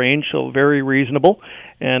 $30-$35 range, so very reasonable.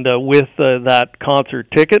 And with that concert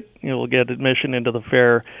ticket, you'll get admission into the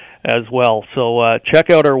fair as well. So check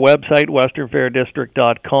out our website,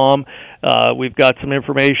 westernfairdistrict.com. We've got some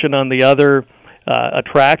information on the other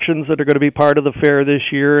attractions that are going to be part of the fair this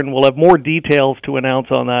year, and we'll have more details to announce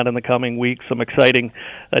on that in the coming weeks, some exciting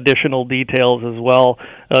additional details as well.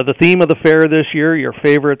 The theme of the fair this year, your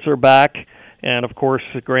favorites are back, and of course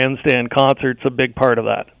the grandstand concert's a big part of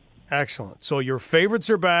that. Excellent. So your favorites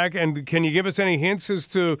are back, and can you give us any hints as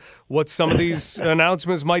to what some of these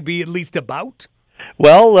announcements might be at least about?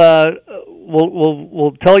 Well,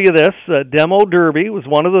 we'll tell you this. Demo Derby was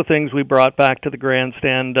one of the things we brought back to the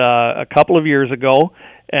grandstand a couple of years ago,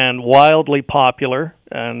 and wildly popular,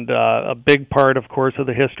 and a big part, of course, of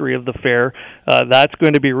the history of the fair. That's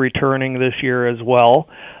going to be returning this year as well.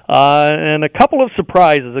 And a couple of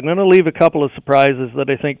surprises. I'm going to leave a couple of surprises that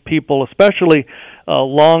I think people, especially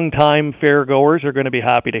long-time fairgoers, are going to be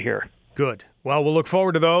happy to hear. Good. Well, we'll look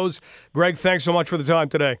forward to those. Greg, thanks so much for the time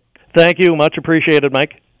today. Thank you. Much appreciated,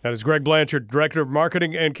 Mike. That is Greg Blanchard, Director of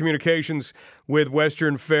Marketing and Communications with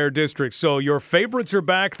Western Fair District. So your favorites are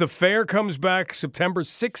back. The fair comes back September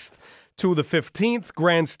 6th to the 15th.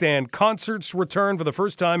 Grandstand concerts return for the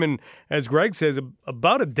first time in, as Greg says,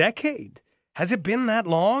 about a decade. Has it been that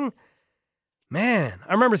long? Man,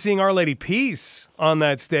 I remember seeing Our Lady Peace on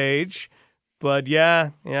that stage. But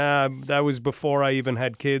yeah, that was before I even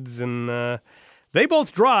had kids, and they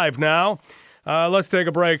both drive now. Let's take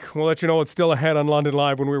a break. We'll let you know what's still ahead on London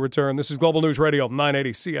Live when we return. This is Global News Radio,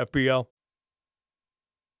 980 CFPL.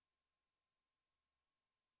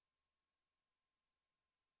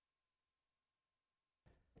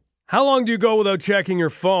 How long do you go without checking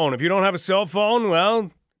your phone? If you don't have a cell phone,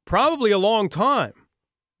 well, probably a long time,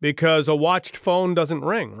 because a watched phone doesn't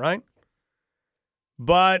ring, right?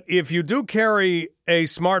 But if you do carry a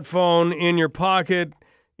smartphone in your pocket,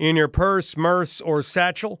 in your purse, or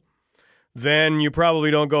satchel, then you probably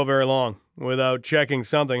don't go very long without checking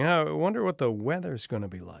something. I wonder what the weather's going to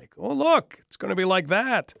be like. Oh, look, it's going to be like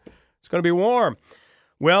that. It's going to be warm.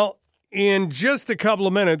 Well, in just a couple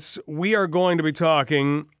of minutes, we are going to be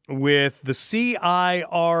talking with the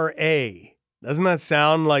CIRA. Doesn't that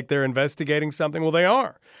sound like they're investigating something? Well, they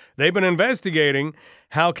are. They've been investigating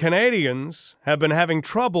how Canadians have been having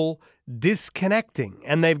trouble disconnecting,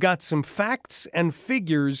 and they've got some facts and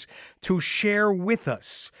figures to share with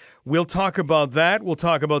us. We'll talk about that. We'll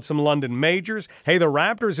talk about some London majors. Hey, the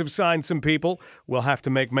Raptors have signed some people. We'll have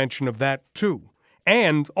to make mention of that too.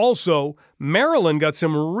 And also, Marilyn got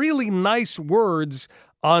some really nice words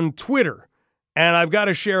on Twitter, and I've got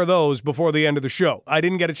to share those before the end of the show. I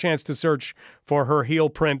didn't get a chance to search for her heel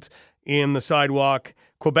print in the sidewalk.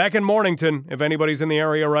 Quebec and Mornington, if anybody's in the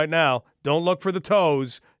area right now, don't look for the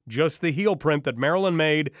toes, just the heel print that Marilyn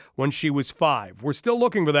made when she was 5. We're still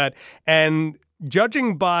looking for that, and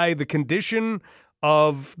judging by the condition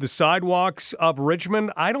of the sidewalks up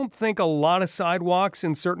Richmond, I don't think a lot of sidewalks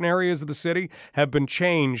in certain areas of the city have been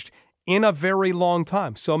changed in a very long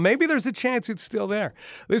time. So maybe there's a chance it's still there.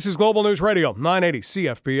 This is Global News Radio, 980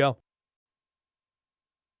 CFPL.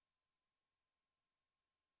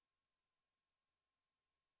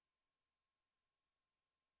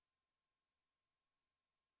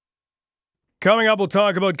 Coming up, we'll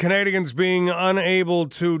talk about Canadians being unable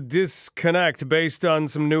to disconnect based on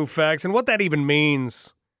some new facts and what that even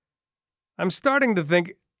means. I'm starting to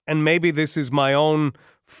think, and maybe this is my own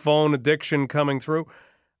phone addiction coming through,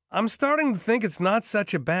 I'm starting to think it's not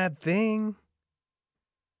such a bad thing.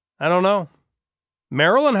 I don't know.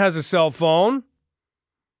 Marilyn has a cell phone.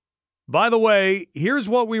 By the way, here's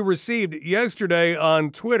what we received yesterday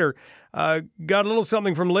on Twitter. Got a little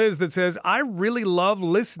something from Liz that says, I really love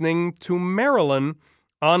listening to Marilyn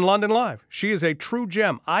on London Live. She is a true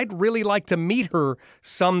gem. I'd really like to meet her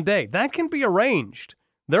someday. That can be arranged.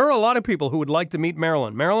 There are a lot of people who would like to meet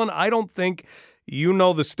Marilyn. Marilyn, I don't think you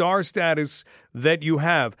know the star status that you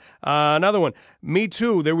have. Another one, Me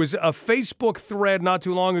Too. There was a Facebook thread not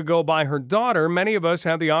too long ago by her daughter. Many of us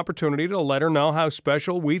had the opportunity to let her know how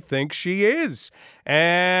special we think she is.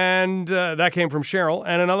 And that came from Cheryl.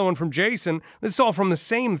 And another one from Jason. This is all from the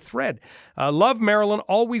same thread. Love Marilyn,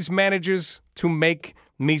 always manages to make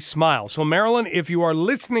me smile. So Marilyn, if you are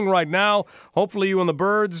listening right now, hopefully you and the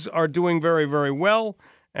birds are doing very, very well.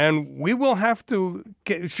 And we will have to,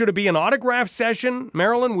 should it be an autograph session?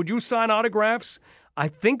 Marilyn, would you sign autographs? I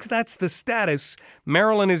think that's the status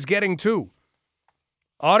Marilyn is getting to.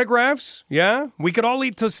 Autographs? Yeah? We could all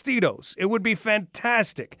eat Tostitos. It would be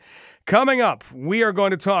fantastic. Coming up, we are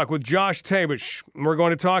going to talk with Josh Tabish. We're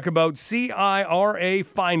going to talk about CIRA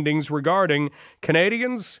findings regarding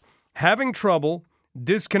Canadians having trouble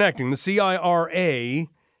disconnecting. The CIRA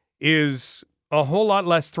is a whole lot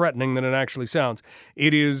less threatening than it actually sounds.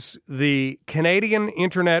 It is the Canadian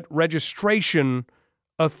Internet Registration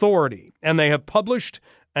Authority, and they have published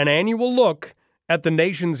an annual look at the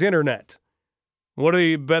nation's internet. What do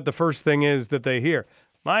you bet the first thing is that they hear?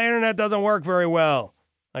 My internet doesn't work very well.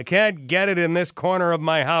 I can't get it in this corner of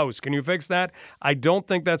my house. Can you fix that? I don't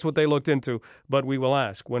think that's what they looked into, but we will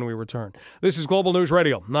ask when we return. This is Global News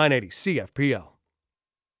Radio, 980 CFPL.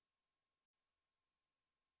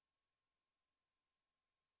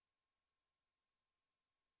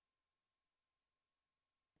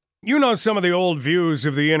 You know some of the old views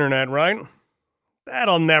of the internet, right?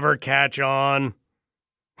 That'll never catch on.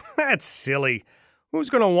 That's silly.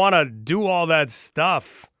 Who's going to want to do all that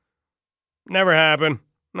stuff? Never happen.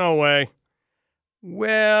 No way.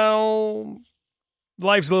 Well,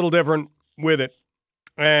 life's a little different with it.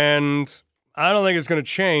 And I don't think it's going to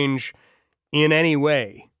change in any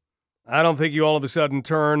way. I don't think you all of a sudden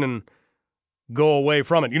turn and go away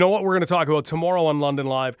from it. You know what we're going to talk about tomorrow on London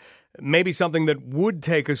Live? Maybe something that would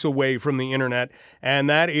take us away from the internet, and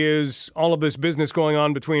that is all of this business going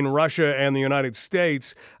on between Russia and the United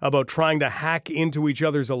States about trying to hack into each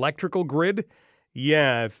other's electrical grid.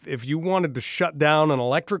 Yeah, if you wanted to shut down an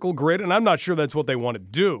electrical grid, and I'm not sure that's what they want to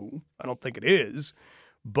do. I don't think it is.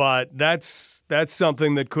 But that's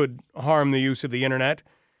something that could harm the use of the internet.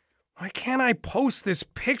 Why can't I post this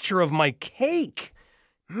picture of my cake?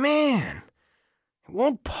 Man, it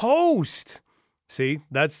won't post. See,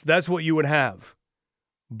 that's what you would have.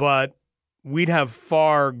 But we'd have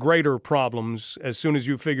far greater problems as soon as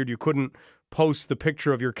you figured you couldn't post the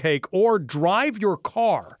picture of your cake or drive your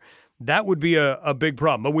car. That would be a big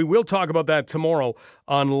problem. But we will talk about that tomorrow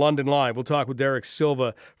on London Live. We'll talk with Derek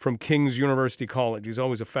Silva from King's University College. He's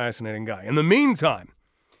always a fascinating guy. In the meantime,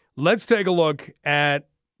 let's take a look at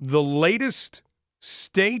the latest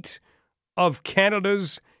state of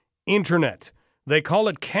Canada's internet. They call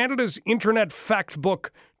it Canada's Internet Factbook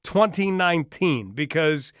 2019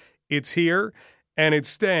 because it's here and it's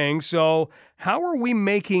staying. So how are we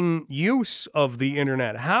making use of the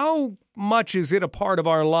internet? How much is it a part of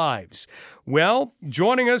our lives? Well,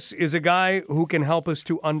 joining us is a guy who can help us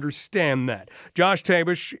to understand that. Josh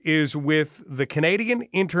Tabish is with the Canadian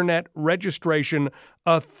Internet Registration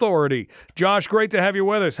Authority. Josh, great to have you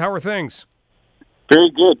with us. How are things?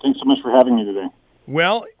 Very good. Thanks so much for having me today.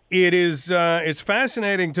 Well, it's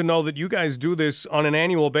fascinating to know that you guys do this on an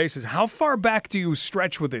annual basis. How far back do you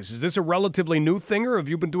stretch with this? Is this a relatively new thing, or have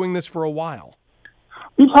you been doing this for a while?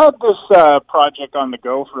 We've had this project on the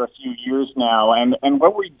go for a few years now, and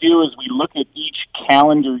what we do is we look at each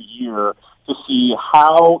calendar year to see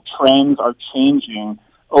how trends are changing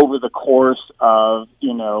over the course of,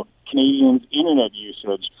 Canadians' internet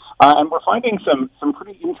usage. And we're finding some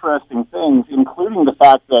pretty interesting things, including the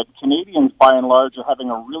fact that Canadians, by and large, are having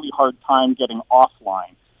a really hard time getting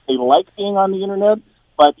offline. They like being on the internet,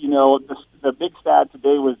 but, the big stat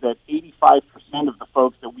today was that 85% of the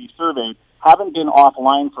folks that we surveyed haven't been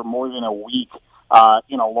offline for more than a week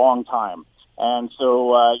in a long time. And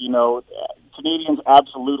so, Canadians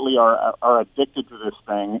absolutely are addicted to this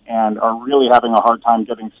thing and are really having a hard time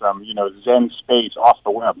getting some, Zen space off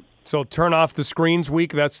the web. So turn off the screens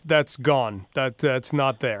week, that's gone. That's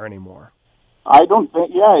not there anymore. I don't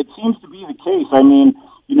think, it seems to be the case. I mean,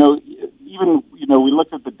 even, we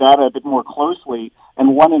looked at the data a bit more closely,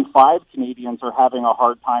 and 1 in 5 Canadians are having a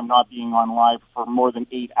hard time not being on live for more than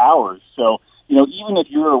 8 hours. So, even if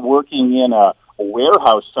you're working in a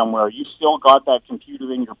warehouse somewhere, you still got that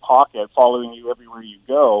computer in your pocket following you everywhere you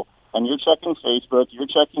go, and you're checking Facebook, you're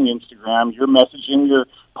checking Instagram, you're messaging your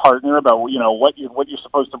partner about what you were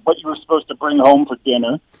supposed to bring home for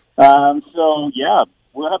dinner.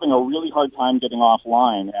 We're having a really hard time getting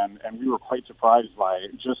offline, and we were quite surprised by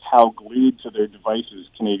just how glued to their devices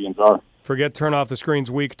Canadians are. Forget turn off the screens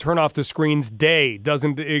week, turn off the screens day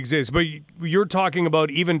doesn't exist. But you're talking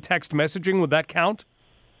about even text messaging, would that count?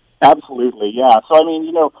 Absolutely, yeah. So,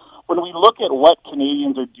 when we look at what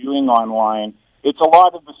Canadians are doing online, it's a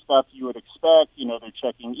lot of the stuff you would expect.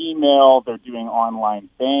 They're checking email, they're doing online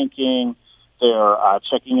banking, they're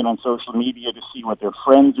checking in on social media to see what their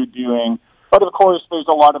friends are doing. But, of course, there's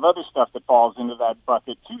a lot of other stuff that falls into that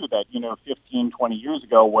bucket, too, that, 15, 20 years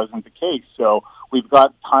ago wasn't the case. So we've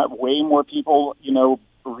got way more people,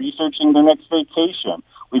 researching their next vacation.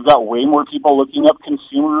 We've got way more people looking up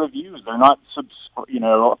consumer reviews. They're not, for,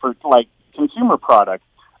 consumer products.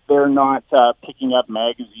 They're not picking up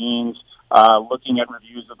magazines, looking at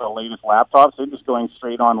reviews of the latest laptops. They're just going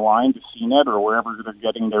straight online to CNET or wherever they're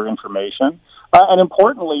getting their information. And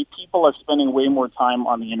importantly, people are spending way more time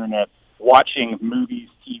on the internet watching movies,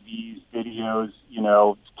 TVs, videos,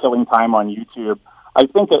 killing time on YouTube. I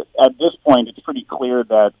think at this point it's pretty clear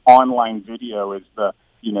that online video is the,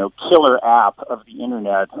 killer app of the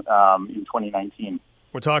internet in 2019.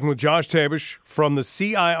 We're talking with Josh Tabish from the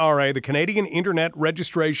CIRA, the Canadian Internet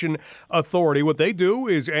Registration Authority. What they do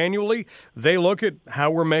is annually they look at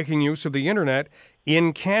how we're making use of the internet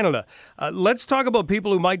in Canada. Let's talk about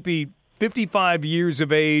people who might be 55 years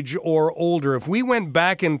of age or older. If we went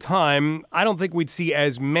back in time, I don't think we'd see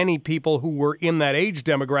as many people who were in that age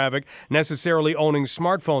demographic necessarily owning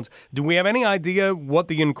smartphones. Do we have any idea what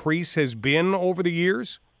the increase has been over the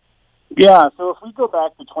years? Yeah, so if we go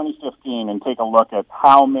back to 2015 and take a look at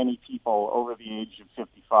how many people over the age of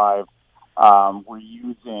 55 were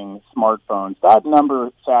using smartphones, that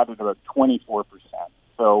number sat at about 24%,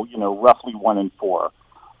 so, roughly 1 in 4.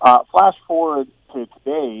 Flash forward to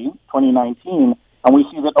today, 2019, and we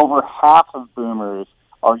see that over half of boomers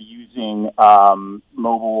are using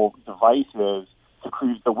mobile devices, to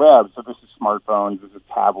cruise the web. So this is smartphones, this is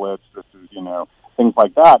tablets, this is, things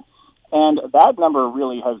like that. And that number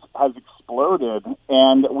really has exploded.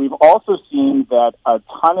 And we've also seen that a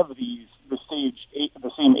ton of the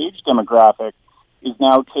same age demographic is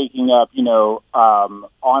now taking up,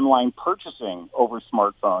 online purchasing over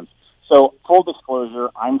smartphones. So full disclosure,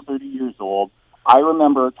 I'm 30 years old. I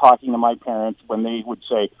remember talking to my parents when they would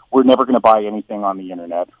say, we're never going to buy anything on the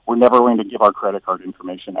internet. We're never going to give our credit card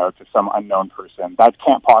information out to some unknown person. That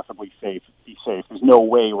can't possibly be safe. There's no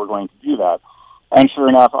way we're going to do that. And sure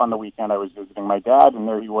enough, on the weekend I was visiting my dad, and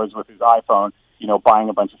there he was with his iPhone, buying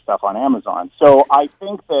a bunch of stuff on Amazon. So I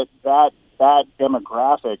think that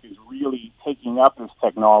demographic is really taking up this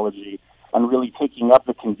technology and really taking up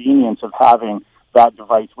the convenience of having that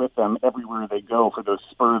device with them everywhere they go for those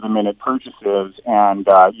spur-of-the-minute purchases and,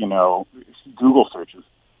 Google searches.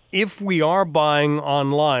 If we are buying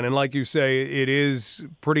online, and like you say, it is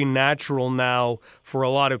pretty natural now for a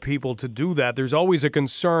lot of people to do that, there's always a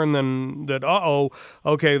concern then that,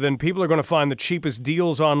 then people are going to find the cheapest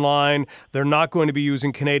deals online. They're not going to be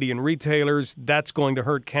using Canadian retailers. That's going to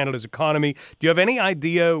hurt Canada's economy. Do you have any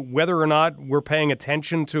idea whether or not we're paying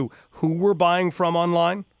attention to who we're buying from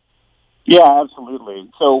online? Yeah,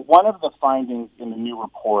 absolutely. So one of the findings in the new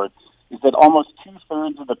report is that almost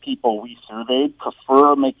 2/3 of the people we surveyed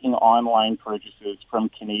prefer making online purchases from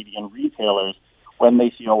Canadian retailers when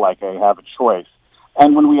they feel like they have a choice.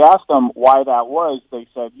 And when we asked them why that was, they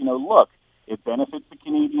said, look, it benefits the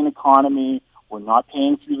Canadian economy. We're not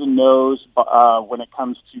paying through the nose when it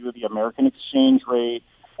comes to the American exchange rate.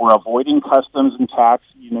 We're avoiding customs and tax,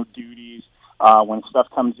 duties when stuff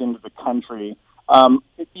comes into the country.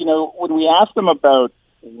 When we ask them about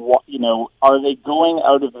what, are they going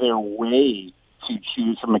out of their way to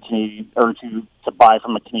choose from a Canadian or to buy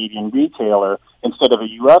from a Canadian retailer instead of a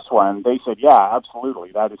U.S. one, they said, yeah,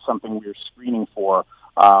 absolutely. That is something we're screening for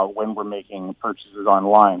when we're making purchases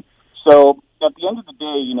online. So at the end of the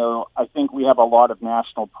day, I think we have a lot of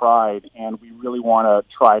national pride, and we really want to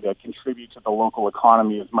try to contribute to the local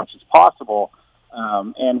economy as much as possible.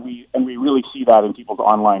 And we really see that in people's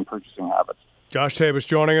online purchasing habits. Josh Tavis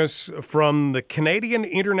joining us from the Canadian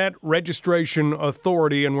Internet Registration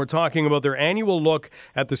Authority, and we're talking about their annual look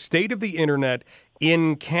at the state of the Internet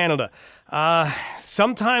in Canada.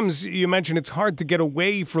 Sometimes you mentioned it's hard to get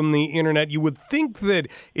away from the Internet. You would think that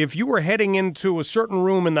if you were heading into a certain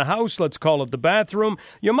room in the house, let's call it the bathroom,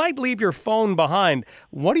 you might leave your phone behind.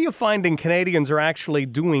 What are you finding Canadians are actually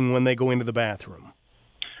doing when they go into the bathroom?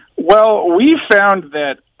 Well, we found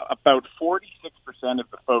that about 46% of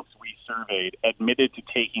the folks we surveyed admitted to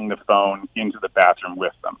taking the phone into the bathroom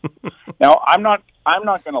with them. Now, I'm not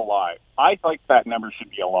going to lie. I think that number should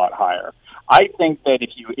be a lot higher. I think that if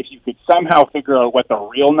you could somehow figure out what the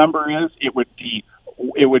real number is, it would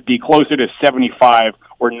be closer to 75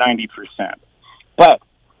 or 90%. But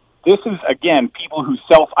this is, again, people who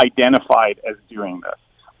self-identified as doing this.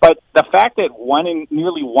 But the fact that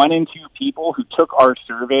nearly 1 in 2 people who took our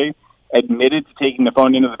survey admitted to taking the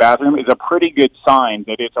phone into the bathroom is a pretty good sign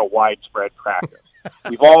that it's a widespread practice.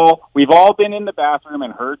 We've all been in the bathroom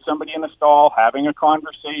and heard somebody in the stall having a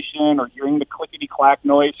conversation or hearing the clickety-clack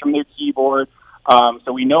noise from their keyboard.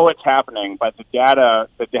 So we know it's happening, but the data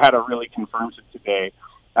really confirms it today.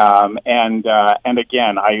 And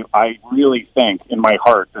again, I really think in my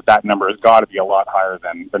heart that number has got to be a lot higher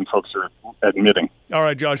than folks are admitting. All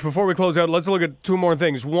right, Josh, before we close out, let's look at 2 more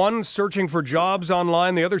things. One, searching for jobs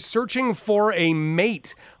online. The other, searching for a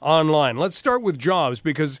mate online. Let's start with jobs,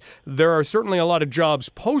 because there are certainly a lot of jobs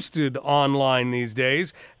posted online these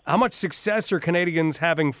days. How much success are Canadians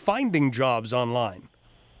having finding jobs online?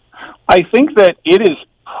 I think that it is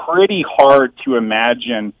pretty hard to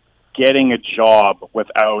imagine getting a job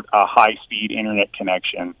without a high-speed internet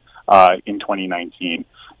connection in 2019.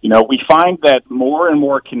 We find that more and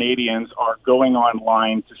more Canadians are going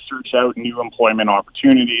online to search out new employment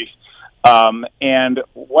opportunities, and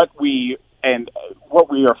what we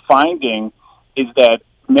are finding is that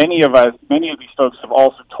many of these folks have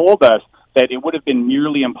also told us that it would have been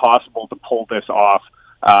nearly impossible to pull this off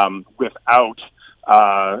without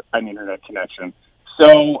an internet connection.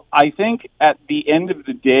 So I think at the end of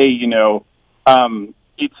the day,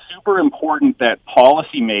 it's super important that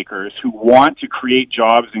policymakers who want to create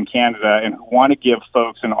jobs in Canada and who want to give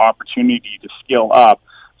folks an opportunity to skill up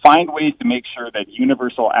find ways to make sure that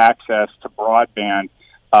universal access to broadband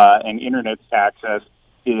and internet access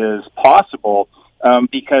is possible,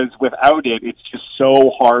 because without it, it's just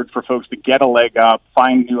so hard for folks to get a leg up,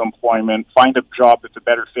 find new employment, find a job that's a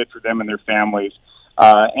better fit for them and their families.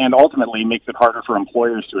 And ultimately makes it harder for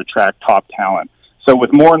employers to attract top talent. So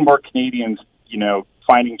with more and more Canadians,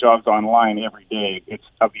 finding jobs online every day, it's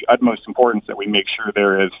of the utmost importance that we make sure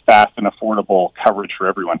there is fast and affordable coverage for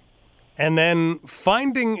everyone. And then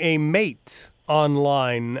finding a mate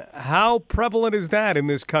online, how prevalent is that in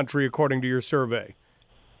this country, according to your survey?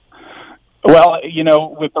 Well,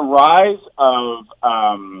 with the rise of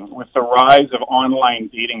online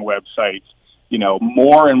dating websites,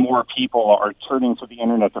 more and more people are turning to the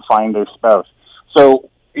internet to find their spouse. So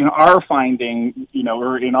in our finding,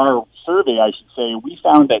 or in our survey, I should say, we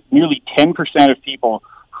found that nearly 10% of people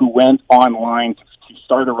who went online to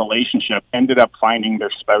start a relationship ended up finding their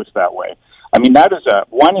spouse that way. I mean, that is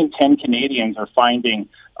 1 in 10 Canadians are finding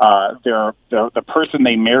the person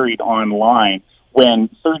they married online, when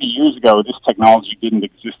 30 years ago this technology didn't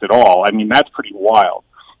exist at all. I mean, that's pretty wild.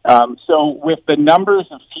 So with the numbers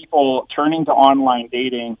of people turning to online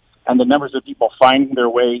dating and the numbers of people finding their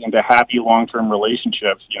way into happy long-term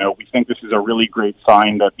relationships, we think this is a really great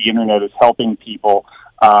sign that the internet is helping people,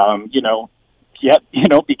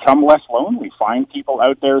 become less lonely, find people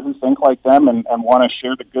out there who think like them and want to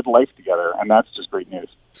share the good life together. And that's just great news.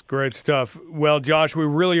 It's great stuff. Well, Josh, we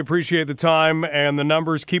really appreciate the time and the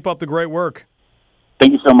numbers. Keep up the great work.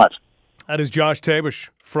 Thank you so much. That is Josh Tabish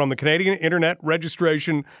from the Canadian Internet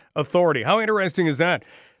Registration Authority. How interesting is that?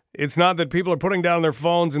 It's not that people are putting down their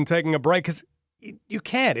phones and taking a break, because you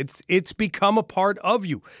can't. It's become a part of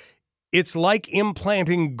you. It's like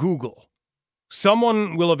implanting Google.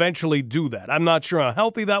 Someone will eventually do that. I'm not sure how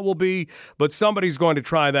healthy that will be, but somebody's going to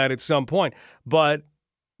try that at some point. But,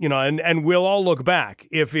 and we'll all look back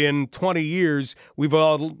if in 20 years we've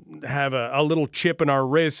all have a little chip in our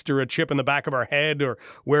wrist or a chip in the back of our head or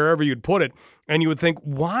wherever you'd put it, and you would think,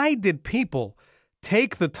 why did people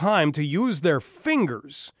take the time to use their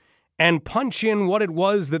fingers and punch in what it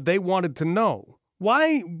was that they wanted to know?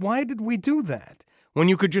 Why did we do that when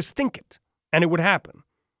you could just think it and it would happen?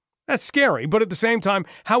 That's scary. But at the same time,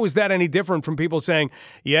 how is that any different from people saying,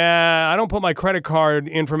 yeah, I don't put my credit card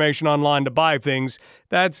information online to buy things.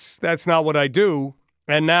 That's not what I do.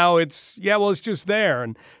 And now it's just there.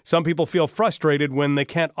 And some people feel frustrated when they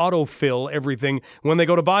can't autofill everything when they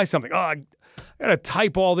go to buy something. Oh, I got to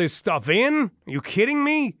type all this stuff in? Are you kidding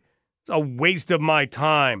me? It's a waste of my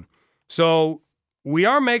time. So we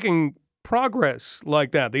are making progress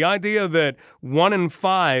like that. The idea that 1 in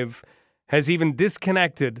 5 has even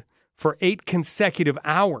disconnected for 8 consecutive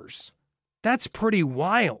hours, that's pretty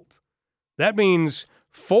wild. That means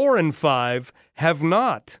 4 in 5 have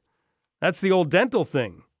not. That's the old dental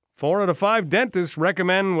thing. 4 out of 5 dentists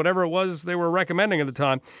recommend whatever it was they were recommending at the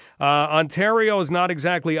time. Ontario is not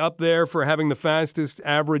exactly up there for having the fastest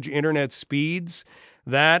average internet speeds.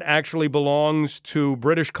 That actually belongs to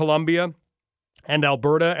British Columbia and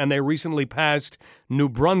Alberta, and they recently passed New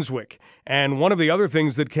Brunswick. And one of the other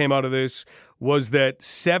things that came out of this was that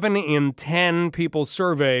 7 in 10 people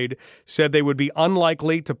surveyed said they would be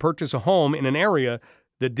unlikely to purchase a home in an area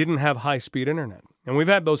that didn't have high-speed internet. And we've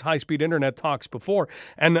had those high-speed internet talks before,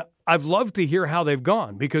 and I've loved to hear how they've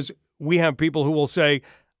gone, because we have people who will say,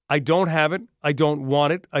 I don't have it, I don't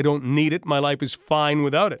want it, I don't need it, my life is fine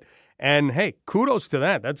without it. And hey, kudos to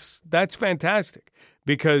that. That's fantastic,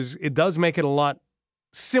 because it does make it a lot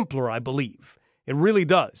simpler, I believe. It really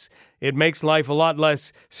does. It makes life a lot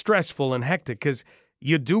less stressful and hectic, because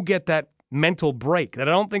you do get that mental break that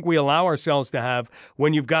I don't think we allow ourselves to have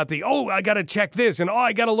when you've got I got to check this, and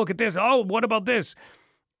I got to look at this. Oh, what about this?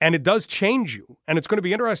 And it does change you. And it's going to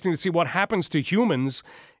be interesting to see what happens to humans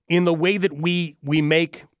in the way that we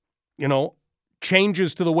make,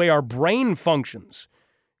 changes to the way our brain functions.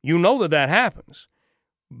 You know that happens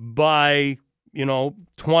by,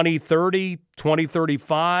 2030,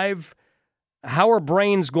 2035. How are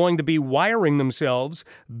brains going to be wiring themselves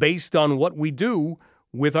based on what we do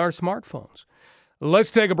with our smartphones? Let's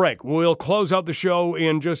take a break. We'll close out the show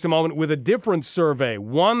in just a moment with a different survey,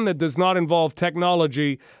 one that does not involve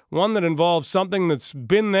technology, one that involves something that's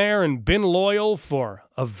been there and been loyal for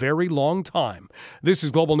a very long time. This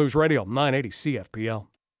is Global News Radio, 980 CFPL.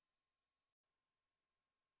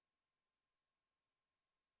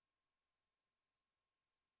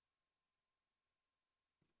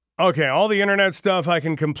 Okay, all the internet stuff I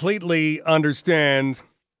can completely understand.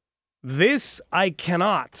 This I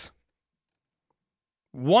cannot.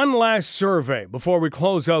 One last survey before we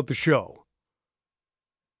close out the show.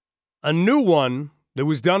 A new one that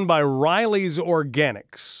was done by Riley's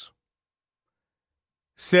Organics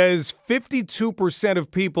says 52%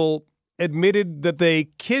 of people admitted that they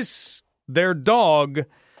kiss their dog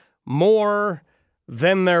more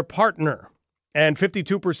than their partner, and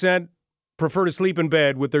 52% prefer to sleep in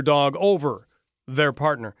bed with their dog over their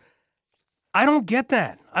partner. I don't get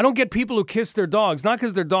that. I don't get people who kiss their dogs, not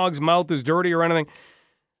because their dog's mouth is dirty or anything.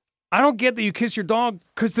 I don't get that you kiss your dog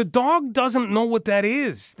because the dog doesn't know what that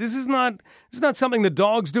is. This is not something that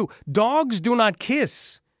dogs do. Dogs do not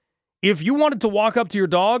kiss. If you wanted to walk up to your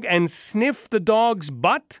dog and sniff the dog's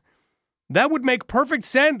butt, that would make perfect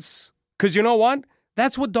sense. Because you know what?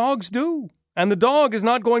 That's what dogs do. And the dog is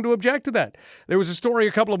not going to object to that. There was a story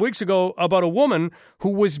a couple of weeks ago about a woman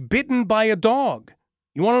who was bitten by a dog.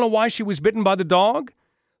 You want to know why she was bitten by the dog?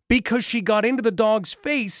 Because she got into the dog's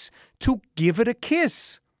face to give it a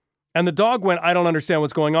kiss. And the dog went, I don't understand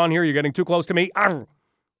what's going on here. You're getting too close to me. Arr!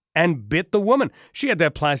 And bit the woman. She had to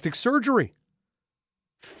have plastic surgery.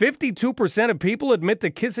 52% of people admit to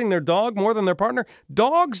kissing their dog more than their partner.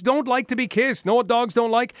 Dogs don't like to be kissed. Know what dogs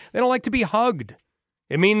don't like? They don't like to be hugged.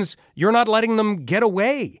 It means you're not letting them get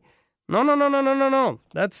away. No.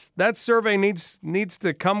 That survey needs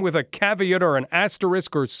to come with a caveat or an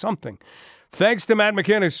asterisk or something. Thanks to Matt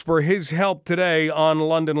McInnes for his help today on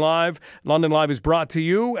London Live. London Live is brought to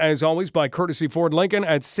you, as always, by Courtesy Ford Lincoln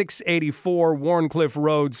at 684 Warncliffe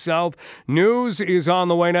Road South. News is on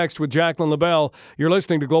the way next with Jacqueline LaBelle. You're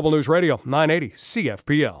listening to Global News Radio, 980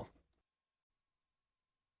 CFPL.